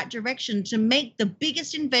you in the right direction to make the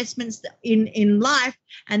biggest investments in life,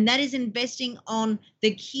 and that is investing on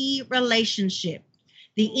the key relationship.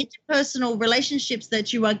 The interpersonal relationships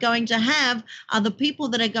that you are going to have are the people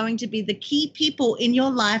that are going to be the key people in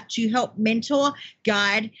your life to help mentor,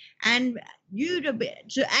 guide, and you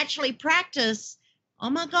to actually practice, oh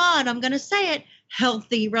my God, I'm going to say it,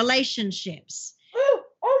 healthy relationships.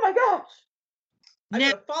 Oh my gosh. I'm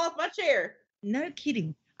going to fall off my chair. No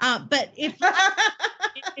kidding. But if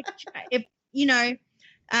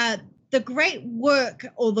the great work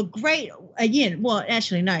or the great,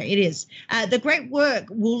 the great work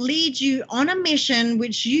will lead you on a mission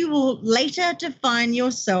which you will later define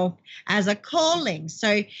yourself as a calling.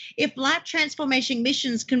 So if life transformation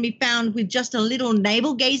missions can be found with just a little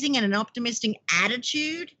navel gazing and an optimistic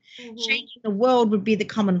attitude, changing the world would be the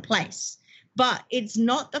commonplace. But it's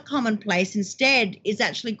not the commonplace. Instead, it's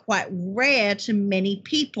actually quite rare to many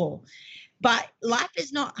people. But life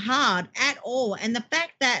is not hard at all. And the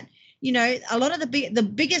fact that, a lot of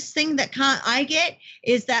the biggest thing that I get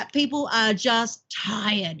is that people are just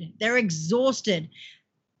tired. They're exhausted.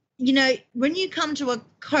 When you come to a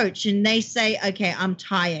coach and they say, okay, I'm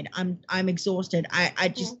tired, I'm exhausted,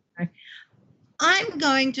 I'm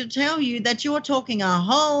going to tell you that you're talking a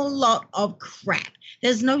whole lot of crap.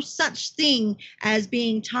 There's no such thing as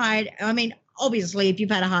being tired. I mean, obviously, if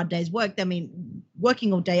you've had a hard day's work,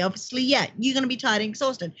 working all day, obviously, yeah, you're going to be tired and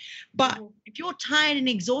exhausted. But if you're tired and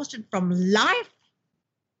exhausted from life,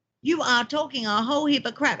 you are talking a whole heap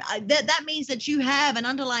of crap. That means that you have an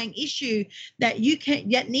underlying issue that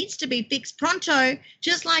needs to be fixed pronto,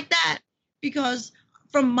 just like that. Because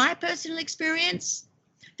from my personal experience,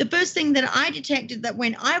 the first thing that I detected that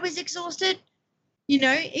when I was exhausted,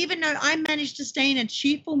 even though I managed to stay in a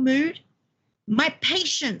cheerful mood, my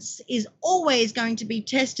patience is always going to be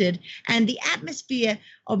tested, and the atmosphere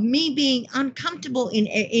of me being uncomfortable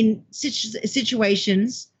in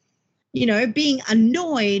situations, being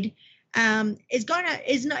annoyed, is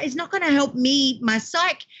not going to help me, my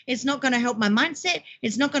psyche. It's not going to help my mindset.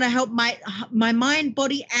 It's not going to help my mind,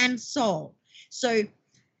 body, and soul. So,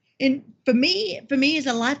 for me as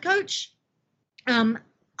a life coach,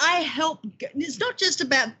 I help. It's not just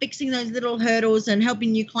about fixing those little hurdles and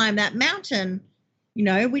helping you climb that mountain,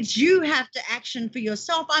 which you have to action for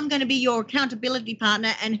yourself. I'm going to be your accountability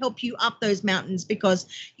partner and help you up those mountains, because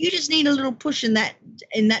you just need a little push in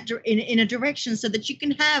a direction so that you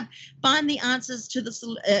can find the answers to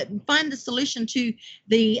find the solution to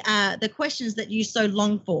the questions that you so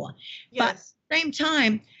long for. Yes. But at the same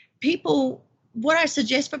time, what I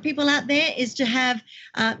suggest for people out there is to have,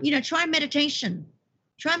 try meditation.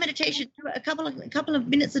 Try meditation, do a couple of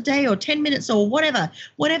minutes a day, or 10 minutes, or whatever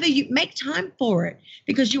you make time for it,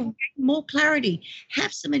 because you'll get more clarity.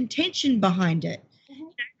 Have some intention behind it. Mm-hmm.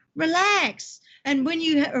 Relax. And when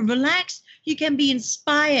you relax, you can be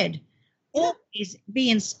inspired. Yeah. Always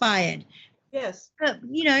be inspired. Yes.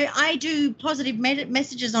 I do positive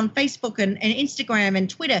messages on Facebook and Instagram and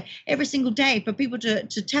Twitter every single day for people to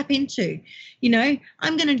tap into.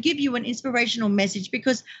 I'm going to give you an inspirational message,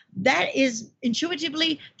 because that is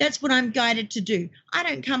intuitively, that's what I'm guided to do. I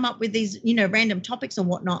don't come up with these, random topics and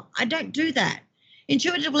whatnot. I don't do that.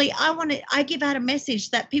 Intuitively, I give out a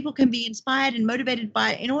message that people can be inspired and motivated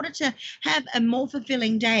by, in order to have a more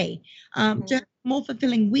fulfilling day, to have a more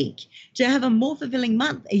fulfilling week, to have a more fulfilling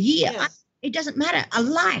month, a year. Yes. It doesn't matter, a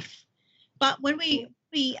life. But when we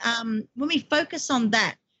focus on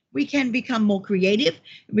that, we can become more creative.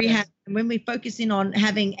 When we focus in on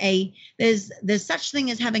having there's such thing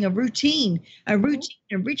as having a routine, a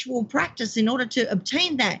ritual practice in order to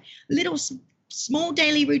obtain that. Little small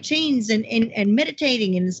daily routines and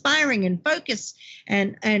meditating and inspiring and focus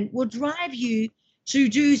and will drive you to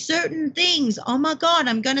do certain things. Oh my God,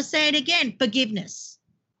 I'm going to say it again, forgiveness.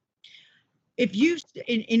 If you,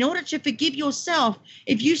 in order to forgive yourself,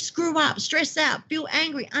 if you screw up, stress out, feel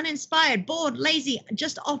angry, uninspired, bored, lazy,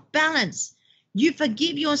 just off balance, you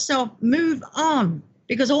forgive yourself, move on,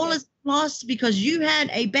 because all is lost because you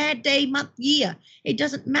had a bad day, month, year. It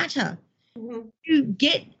doesn't matter. Mm-hmm.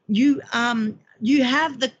 You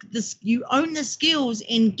own the skills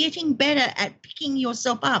in getting better at picking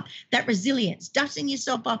yourself up, that resilience, dusting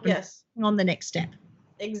yourself up and on the next step.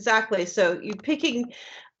 Exactly. So you picking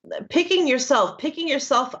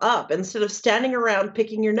yourself up instead of standing around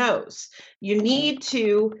picking your nose. You need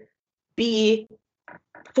to be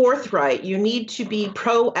forthright. You need to be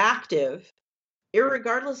proactive,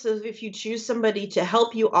 irregardless of if you choose somebody to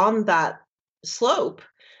help you on that slope.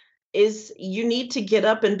 You need to get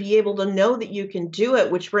up and be able to know that you can do it,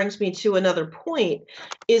 which brings me to another point,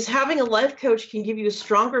 is having a life coach can give you a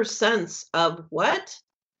stronger sense of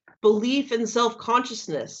belief and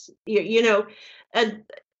self-consciousness, and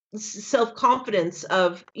self-confidence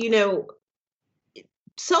of,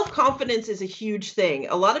 self-confidence is a huge thing.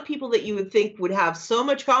 A lot of people that you would think would have so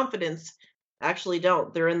much confidence actually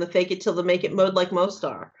don't. They're in the fake it till they make it mode like most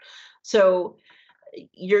are. So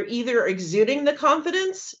you're either exuding the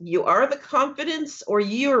confidence, you are the confidence, or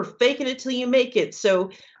you're faking it till you make it.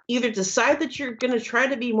 So either decide that you're going to try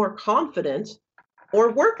to be more confident,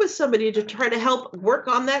 or work with somebody to try to help work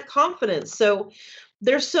on that confidence. So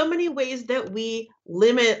there's so many ways that we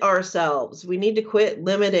limit ourselves. We need to quit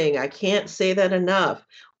limiting. I can't say that enough.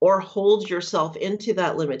 Or hold yourself into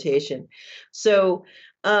that limitation. So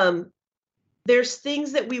there's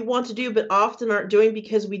things that we want to do, but often aren't doing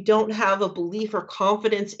because we don't have a belief or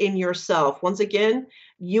confidence in yourself. Once again,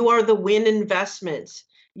 you are the win investment.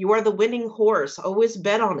 You are the winning horse. Always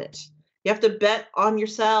bet on it. You have to bet on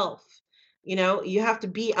yourself. You have to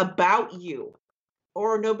be about you,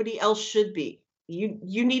 or nobody else should be.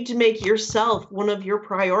 You need to make yourself one of your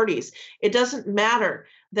priorities. It doesn't matter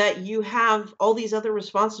that you have all these other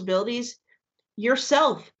responsibilities.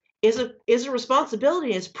 Yourself is a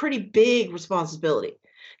responsibility. It's a pretty big responsibility.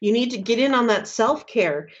 You need to get in on that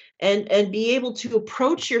self-care and be able to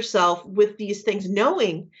approach yourself with these things,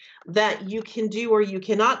 knowing that you can do or you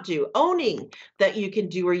cannot do, owning that you can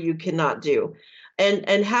do or you cannot do.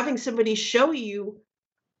 and having somebody show you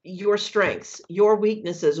your strengths, your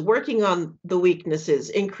weaknesses, working on the weaknesses,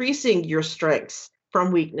 increasing your strengths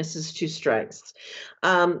from weaknesses to strengths.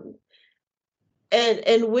 And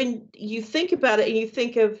when you think about it and you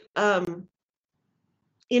think of,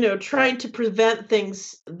 trying to prevent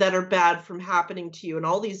things that are bad from happening to you, and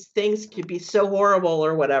all these things could be so horrible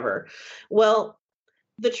or whatever. Well,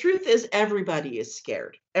 the truth is everybody is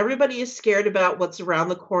scared. Everybody is scared about what's around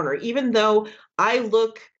the corner. Even though I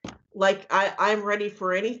look like I'm ready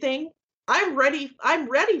for anything, I'm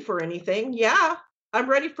ready for anything. Yeah, I'm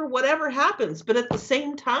ready for whatever happens. But at the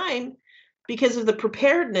same time, because of the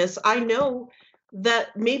preparedness, I know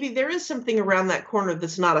that maybe there is something around that corner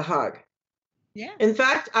that's not a hug. Yeah. In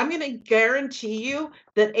fact, I'm going to guarantee you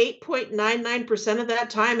that 8.99% of that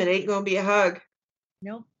time, it ain't going to be a hug.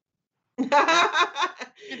 Nope.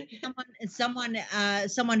 someone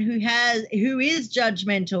who is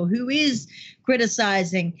judgmental, who is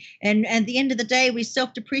criticizing, and at the end of the day we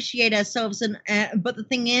self-depreciate ourselves, and but the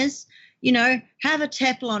thing is, have a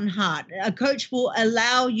Teflon heart. A coach will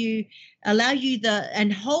allow you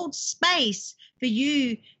and hold space for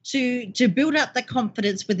you to build up the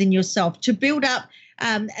confidence within yourself, to build up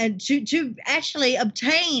and to actually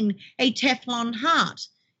obtain a Teflon heart.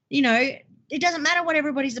 It doesn't matter what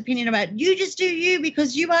everybody's opinion about. You just do you,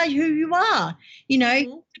 because you are who you are.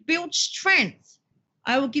 To build strength.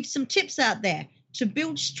 I will give some tips out there. To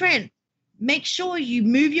build strength, make sure you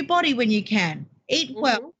move your body when you can. Eat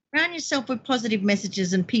well. Surround yourself with positive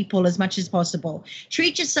messages and people as much as possible.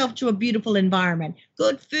 Treat yourself to a beautiful environment.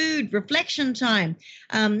 Good food, reflection time.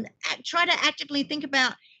 Try to actively think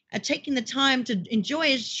about taking the time to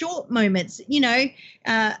enjoy short moments.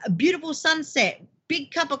 A beautiful sunset,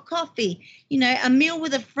 big cup of coffee, a meal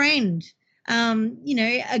with a friend,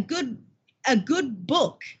 a good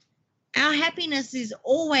book. Our happiness is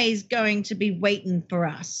always going to be waiting for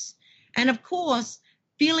us. And of course,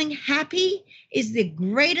 feeling happy is the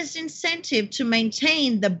greatest incentive to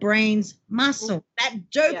maintain the brain's muscle, that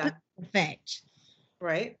dopamine effect.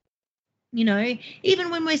 Right. Even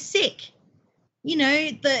when we're sick, when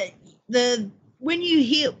you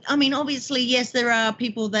hear, obviously, yes, there are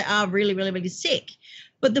people that are really, really, really sick.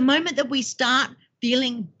 But the moment that we start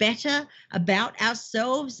feeling better about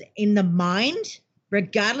ourselves in the mind,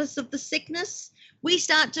 regardless of the sickness, we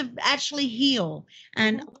start to actually heal.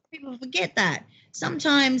 And people forget that.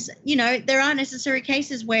 Sometimes, there are necessary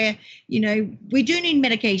cases where, we do need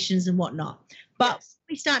medications and whatnot. But yes,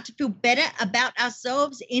 we start to feel better about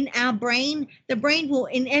ourselves in our brain, the brain will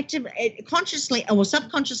consciously or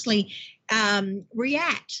subconsciously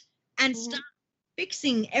react and start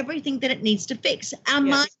fixing everything that it needs to fix. Our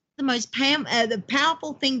mind is the most the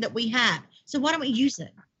powerful thing that we have. So why don't we use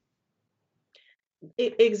it?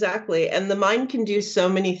 Exactly. And the mind can do so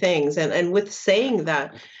many things. And with saying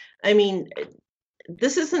that,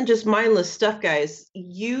 this isn't just mindless stuff, guys.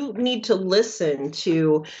 You need to listen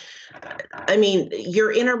to,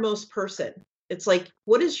 your innermost person. It's like,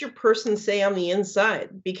 what does your person say on the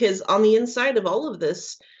inside? Because on the inside of all of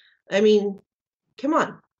this, come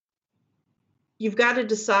on. You've got to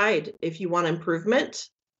decide if you want improvement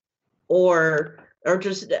or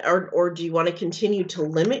do you want to continue to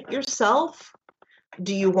limit yourself?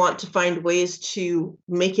 Do you want to find ways to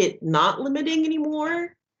make it not limiting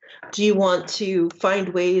anymore? Do you want to find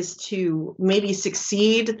ways to maybe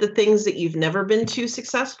succeed at the things that you've never been too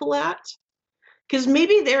successful at? Because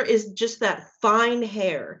maybe there is just that fine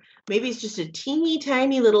hair. Maybe it's just a teeny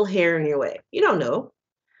tiny little hair in your way. You don't know.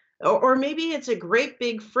 Or maybe it's a great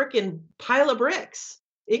big frickin' pile of bricks.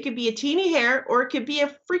 It could be a teeny hair, or it could be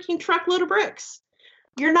a freaking truckload of bricks.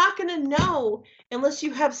 You're not going to know unless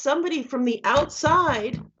you have somebody from the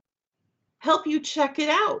outside help you check it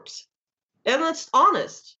out. And that's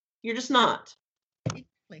honest. You're just not.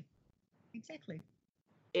 Exactly.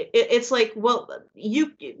 It's like, well,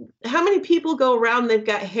 how many people go around, they've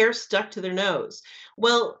got hair stuck to their nose?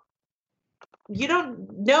 Well, you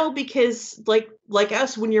don't know, because like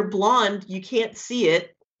us, when you're blonde, you can't see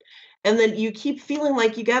it. And then you keep feeling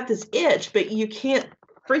like you got this itch, but you can't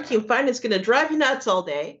freaking find it. It's going to drive you nuts all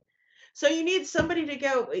day. So you need somebody to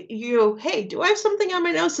go, hey, do I have something on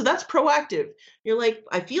my nose? So that's proactive. You're like,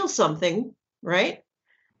 I feel something, right?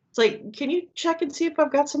 It's like, can you check and see if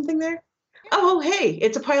I've got something there? Oh, hey,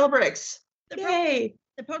 it's a pile of bricks. Yay.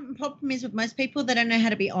 The problem is with most people, they don't know how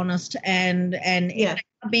to be honest, and if they're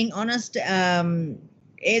not being honest,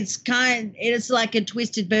 it's like a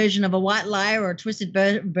twisted version of a white lie, or a twisted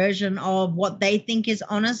version of what they think is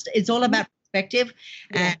honest. It's all about perspective.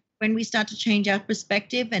 And when we start to change our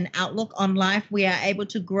perspective and outlook on life, we are able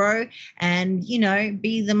to grow and,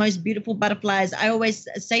 be the most beautiful butterflies. I always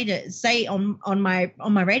say on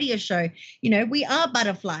my radio show, we are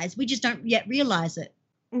butterflies. We just don't yet realize it.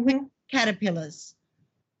 We're caterpillars.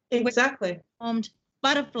 Exactly. We're formed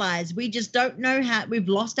butterflies. We just don't know how. We've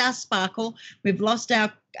lost our sparkle. We've lost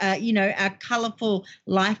our, our colorful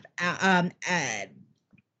life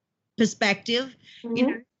perspective.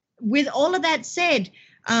 With all of that said,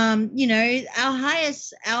 our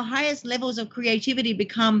highest levels of creativity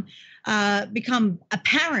become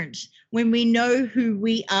apparent when we know who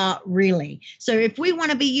we are really. So if we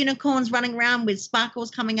want to be unicorns running around with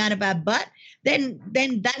sparkles coming out of our butt, then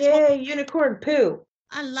that's unicorn poo.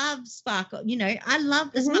 I love sparkle. I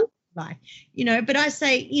love the sparkle of life. But I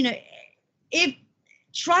say, if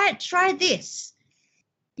try this.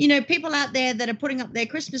 People out there that are putting up their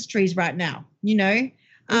Christmas trees right now,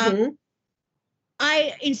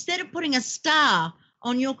 instead of putting a star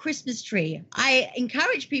on your Christmas tree, I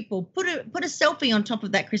encourage people put a selfie on top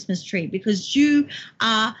of that Christmas tree, because you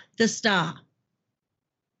are the star.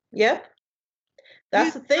 Yep.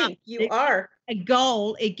 That's the thing. You are a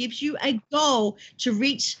goal. It gives you a goal to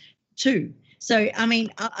reach to. So, I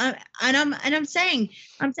mean, I'm saying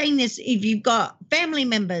this, if you've got family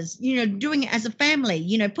members, doing it as a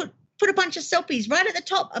family, put a bunch of selfies right at the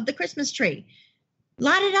top of the Christmas tree,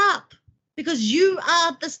 light it up, because you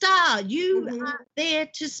are the star. You are there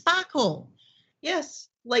to sparkle. Yes.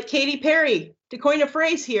 Like Katy Perry, to coin a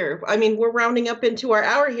phrase here. I mean, we're rounding up into our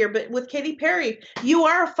hour here, but with Katy Perry, you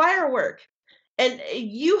are a firework. And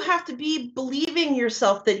you have to be believing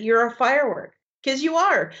yourself that you're a firework, because you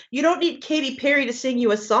are. You don't need Katy Perry to sing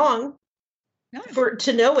you a song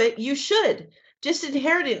to know it. You should just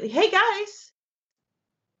inherently. Hey guys,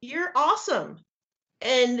 you're awesome,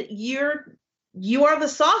 and you are the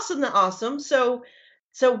sauce in the awesome. So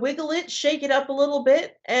wiggle it, shake it up a little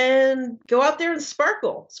bit, and go out there and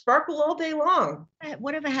sparkle all day long.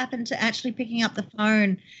 Whatever happened to actually picking up the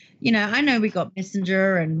phone? I know we got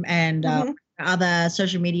Messenger and other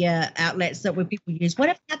social media outlets that people use.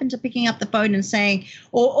 Whatever happened to picking up the phone and saying,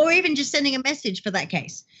 or even just sending a message for that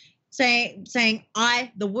case, saying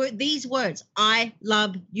these words, I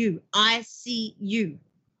love you, I see you.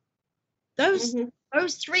 Those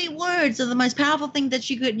 3 words are the most powerful thing that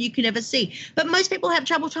you could ever see. But most people have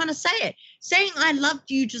trouble trying to say it. Saying I love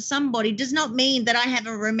you to somebody does not mean that I have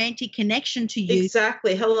a romantic connection to you.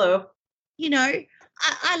 Exactly. Hello.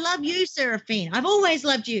 I love you, Seraphine. I've always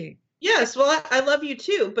loved you. Yes, well, I love you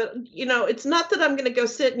too, but it's not that I'm going to go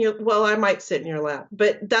sit I might sit in your lap,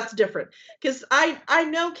 but that's different, because I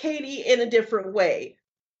know Katie in a different way.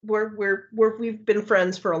 We've been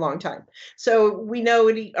friends for a long time, so we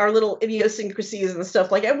know our little idiosyncrasies and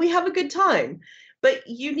stuff like that. We have a good time, but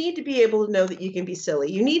you need to be able to know that you can be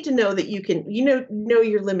silly. You need to know that you can, know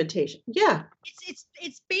your limitation. Yeah,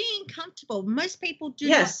 it's being comfortable. Most people do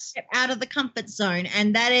not step out of the comfort zone,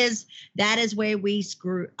 and that is where we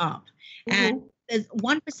screw up. And there's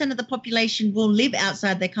 1% of the population will live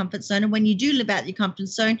outside their comfort zone, and when you do live out your comfort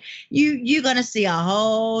zone, you're going to see a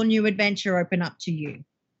whole new adventure open up to you.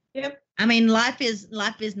 Yep. I mean, life is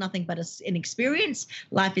nothing but an experience.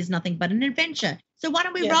 Life is nothing but an adventure. So why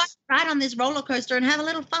don't we ride on this roller coaster and have a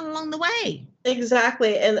little fun along the way?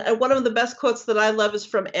 Exactly. And one of the best quotes that I love is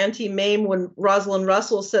from Auntie Mame, when Rosalind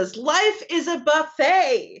Russell says, "Life is a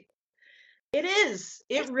buffet." It is.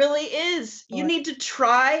 It really is. You need to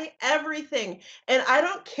try everything. And I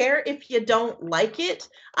don't care if you don't like it.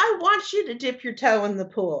 I want you to dip your toe in the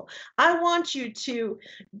pool. I want you to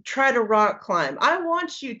try to rock climb. I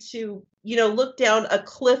want you to, look down a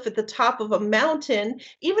cliff at the top of a mountain,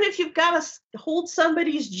 even if you've got to hold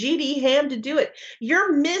somebody's GD hand to do it.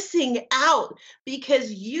 You're missing out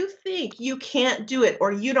because you think you can't do it,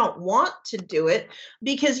 or you don't want to do it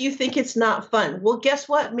because you think it's not fun. Well, guess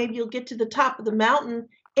what? Maybe you'll get to the top of the mountain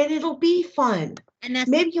and it'll be fun. And that's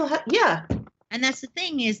And that's the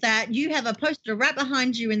thing, is that you have a poster right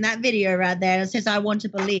behind you in that video right there that says, "I want to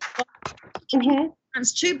believe."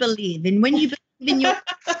 Wants to believe, and when you believe in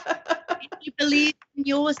you believe in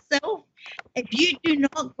yourself, if you do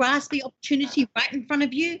not grasp the opportunity right in front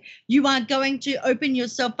of you, you are going to open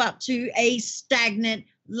yourself up to a stagnant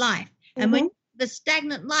life. And when the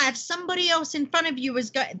stagnant life, somebody else in front of you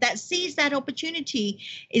that sees that opportunity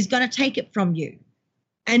is going to take it from you.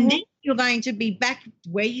 And then you're going to be back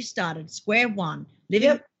where you started, square one,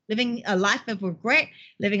 living a life of regret,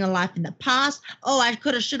 living a life in the past. Oh, I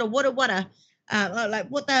coulda, shoulda, woulda, what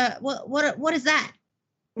is that?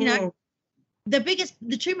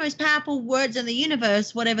 the two most powerful words in the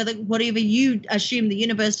universe, whatever you assume the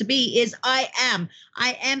universe to be, is I am.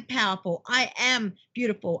 I am powerful. I am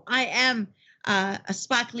beautiful. I am a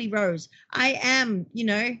sparkly rose. I am,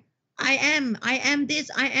 I am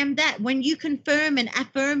this, I am that. When you confirm and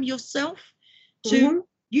affirm yourself to,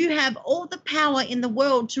 you have all the power in the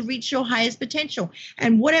world to reach your highest potential.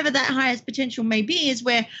 And whatever that highest potential may be is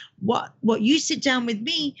where what you sit down with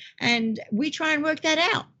me and we try and work that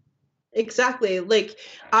out. Exactly. Like,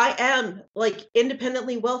 I am like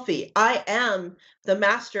independently wealthy. I am the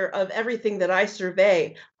master of everything that I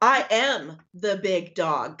survey. I am the big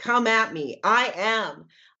dog. Come at me. I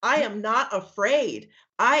am not afraid.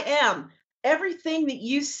 I am everything that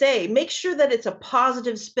you say. Make sure that it's a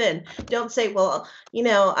positive spin. Don't say, well,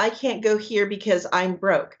 I can't go here because I'm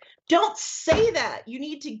broke. Don't say that. You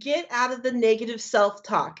need to get out of the negative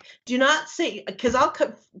self-talk. Do not say, because I'll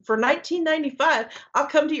come for 1995. I'll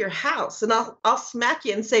come to your house and I'll smack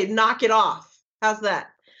you and say, knock it off. How's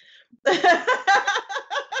that?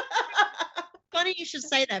 Funny you should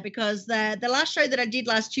say that, because the last show that I did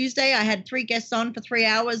last Tuesday, I had 3 guests on for 3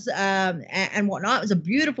 hours and whatnot. It was a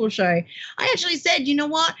beautiful show. I actually said, you know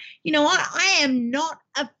what? I am not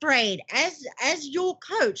afraid. As your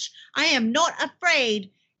coach, I am not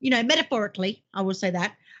afraid. Metaphorically, I will say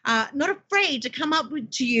that, not afraid to come up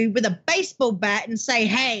to you with a baseball bat and say,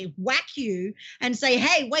 hey, whack you, and say,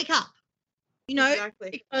 hey, wake up.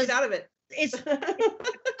 Exactly. Get out of it.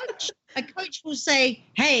 A coach will say,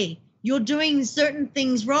 hey, you're doing certain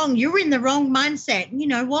things wrong. You're in the wrong mindset. You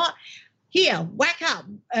know what? Here, whack up.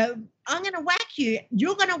 I'm going to whack you.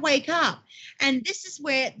 You're going to wake up. And this is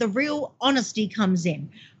where the real honesty comes in.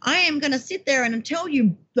 I am going to sit there and tell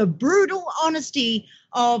you the brutal honesty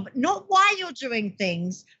of not why you're doing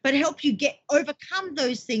things, but help you overcome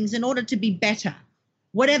those things in order to be better,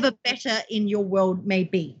 whatever better in your world may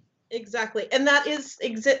be. Exactly. And that's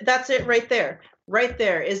it right there. Right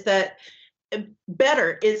there is that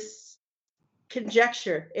better is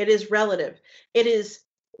conjecture. It is relative. It is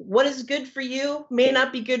what is good for you may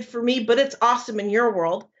not be good for me, but it's awesome in your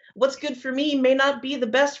world. What's good for me may not be the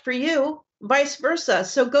best for you, vice versa.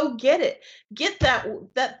 So go get it. Get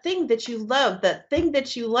that thing that you love, that thing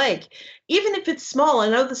that you like, even if it's small. I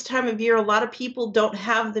know this time of year, a lot of people don't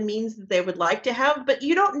have the means that they would like to have, but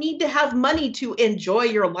you don't need to have money to enjoy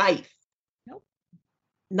your life. Nope.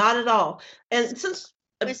 Not at all. And since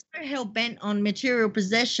we're so hell-bent on material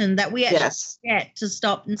possession that we actually get to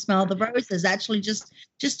stop and smell the roses. Actually, just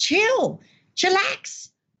chillax.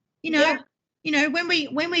 When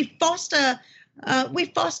we foster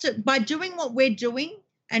by doing what we're doing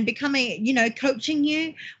and becoming, coaching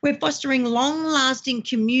you, we're fostering long-lasting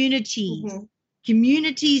communities. Mm-hmm.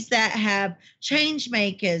 Communities that have change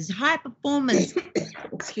makers, high performance.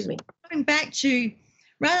 Excuse me. Going back to,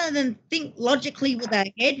 rather than think logically with our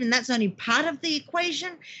head, and that's only part of the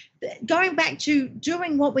equation, going back to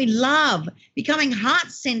doing what we love, becoming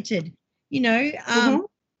heart-centered, because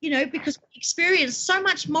we experience so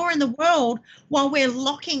much more in the world while we're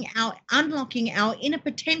unlocking our inner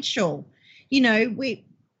potential.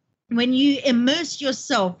 When you immerse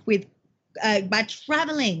yourself with by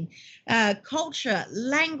traveling, culture,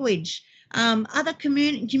 language, other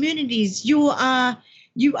communities, you are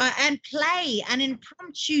and play and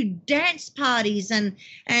impromptu dance parties and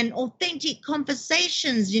authentic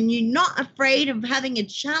conversations, and you're not afraid of having a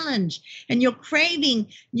challenge, and you're craving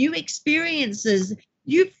new experiences.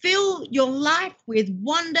 You fill your life with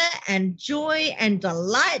wonder and joy and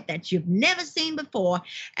delight that you've never seen before,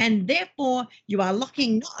 and therefore you are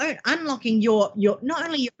unlocking your not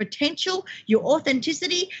only your potential, your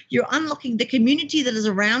authenticity, you're unlocking the community that is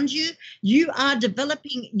around you. You are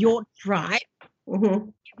developing your tribe. Mm-hmm.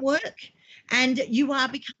 Work, and you are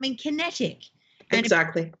becoming kinetic. And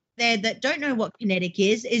exactly. There that don't know what kinetic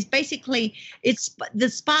is basically it's the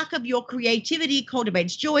spark of your creativity,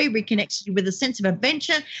 cultivates joy, reconnects you with a sense of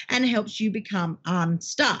adventure, and helps you become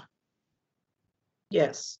unstuck.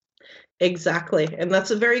 Yes, exactly. And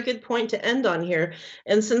that's a very good point to end on here.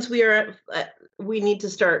 And since we need to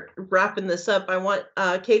start wrapping this up, I want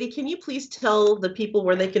Katie, can you please tell the people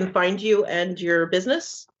where they can find you and your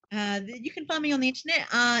business? You can find me on the internet.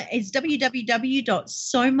 It's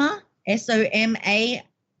www.soma, SOMA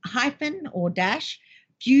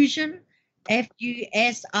 -fusion,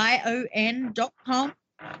 FUSION.com.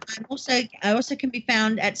 I also can be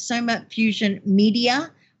found at Somafusion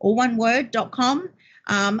Media, all one word.com.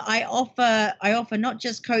 I offer not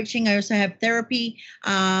just coaching. I also have therapy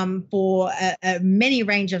for many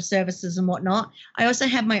range of services and whatnot. I also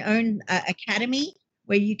have my own academy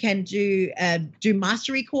where you can do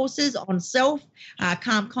mastery courses on self,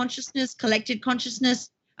 calm consciousness, collected consciousness,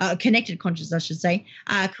 connected consciousness, I should say,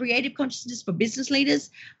 creative consciousness for business leaders,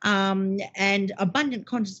 and abundant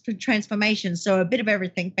consciousness for transformation. So a bit of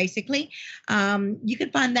everything, basically. You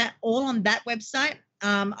can find that all on that website.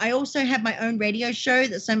 I also have my own radio show,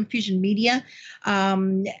 the Somafusion Media.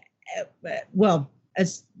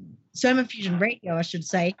 As Somafusion Radio, I should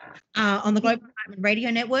say, on the Global Radio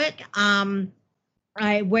Network.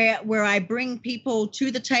 Where I bring people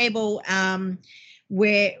to the table,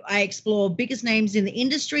 where I explore biggest names in the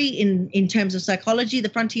industry in terms of psychology, the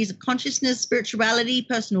frontiers of consciousness, spirituality,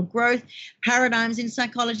 personal growth, paradigms in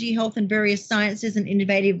psychology, health, and various sciences and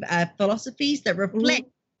innovative philosophies that reflect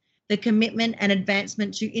the commitment and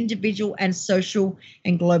advancement to individual and social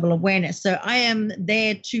and global awareness. So I am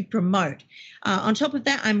there to promote. On top of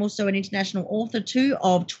that, I'm also an international author too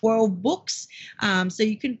of 12 books. So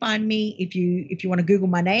you can find me if you want to Google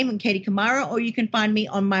my name, I'm Katie Kamara, or you can find me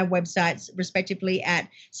on my websites respectively at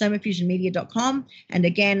somafusionmedia.com and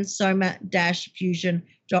again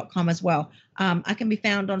soma-fusion.com as well. I can be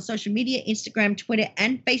found on social media, Instagram, Twitter,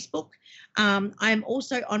 and Facebook. I'm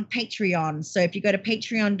also on Patreon. So if you go to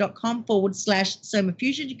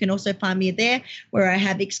patreon.com/Somafusion, you can also find me there, where I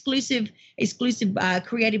have exclusive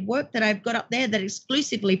creative work that I've got up there that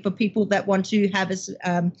exclusively for people that want to have us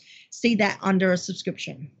see that under a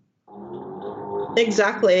subscription.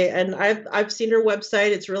 Exactly. And I've seen her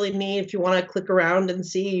website. It's really neat. If you want to click around and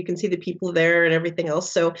see, you can see the people there and everything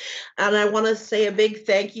else. So, and I want to say a big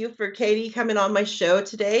thank you for Katie coming on my show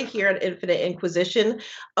today here at Infinite Inquisition.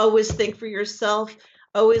 Always think for yourself.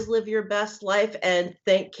 Always live your best life, and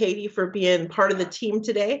thank Katie for being part of the team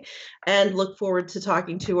today, and look forward to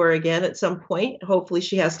talking to her again at some point. Hopefully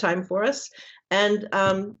she has time for us, and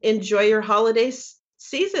enjoy your holidays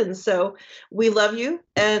season. So we love you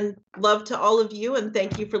and love to all of you. And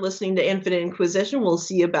thank you for listening to Infinite Inquisition. We'll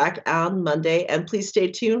see you back on Monday. And please stay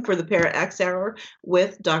tuned for the Para X Hour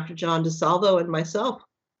with Dr. John DeSalvo and myself.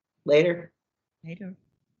 Later. Later.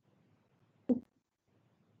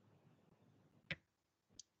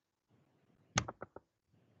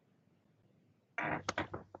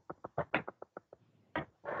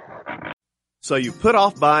 So you put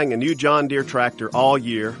off buying a new John Deere tractor all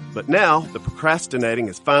year, but now the procrastinating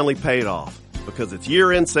has finally paid off because it's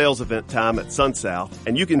year-end sales event time at SunSouth,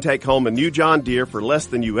 and you can take home a new John Deere for less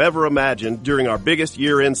than you ever imagined during our biggest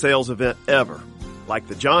year-end sales event ever, like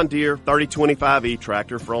the John Deere 3025E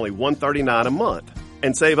tractor for only $139 a month,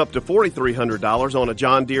 and save up to $4,300 on a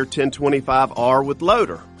John Deere 1025R with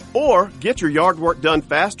loader. Or get your yard work done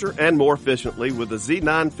faster and more efficiently with the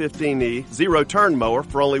Z915E zero-turn mower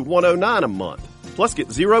for only $109 a month. Plus get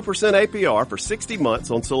 0% APR for 60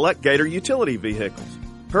 months on select Gator utility vehicles.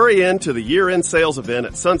 Hurry in to the year-end sales event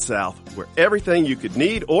at SunSouth, where everything you could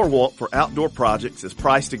need or want for outdoor projects is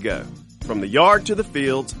priced to go. From the yard to the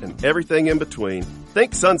fields and everything in between,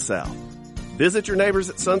 think SunSouth. Visit your neighbors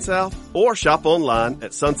at SunSouth or shop online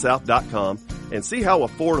at sunsouth.com and see how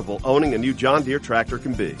affordable owning a new John Deere tractor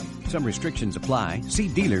can be. Some restrictions apply. See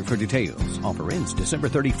dealer for details. Offer ends December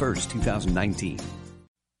 31st, 2019.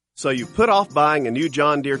 So you put off buying a new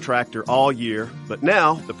John Deere tractor all year, but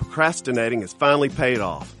now the procrastinating has finally paid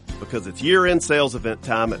off because it's year-end sales event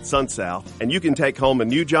time at SunSouth, and you can take home a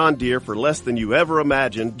new John Deere for less than you ever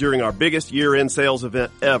imagined during our biggest year-end sales event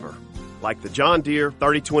ever, like the John Deere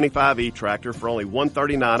 3025E tractor for only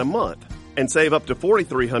 $139 a month, and save up to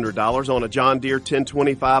 $4,300 on a John Deere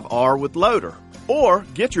 1025R with loader. Or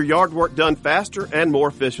get your yard work done faster and more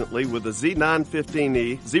efficiently with the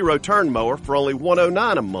Z915E zero-turn mower for only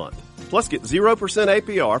 $109 a month. Plus get 0%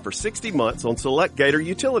 APR for 60 months on select Gator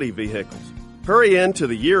utility vehicles. Hurry in to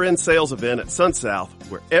the year-end sales event at SunSouth,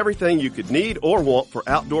 where everything you could need or want for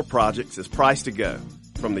outdoor projects is priced to go.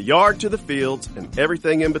 From the yard to the fields and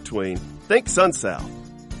everything in between, think SunSouth.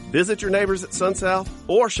 Visit your neighbors at SunSouth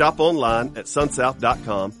or shop online at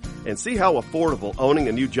sunsouth.com and see how affordable owning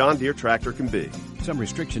a new John Deere tractor can be. Some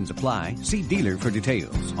restrictions apply. See dealer for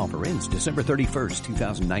details. Offer ends December 31st,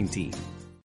 2019.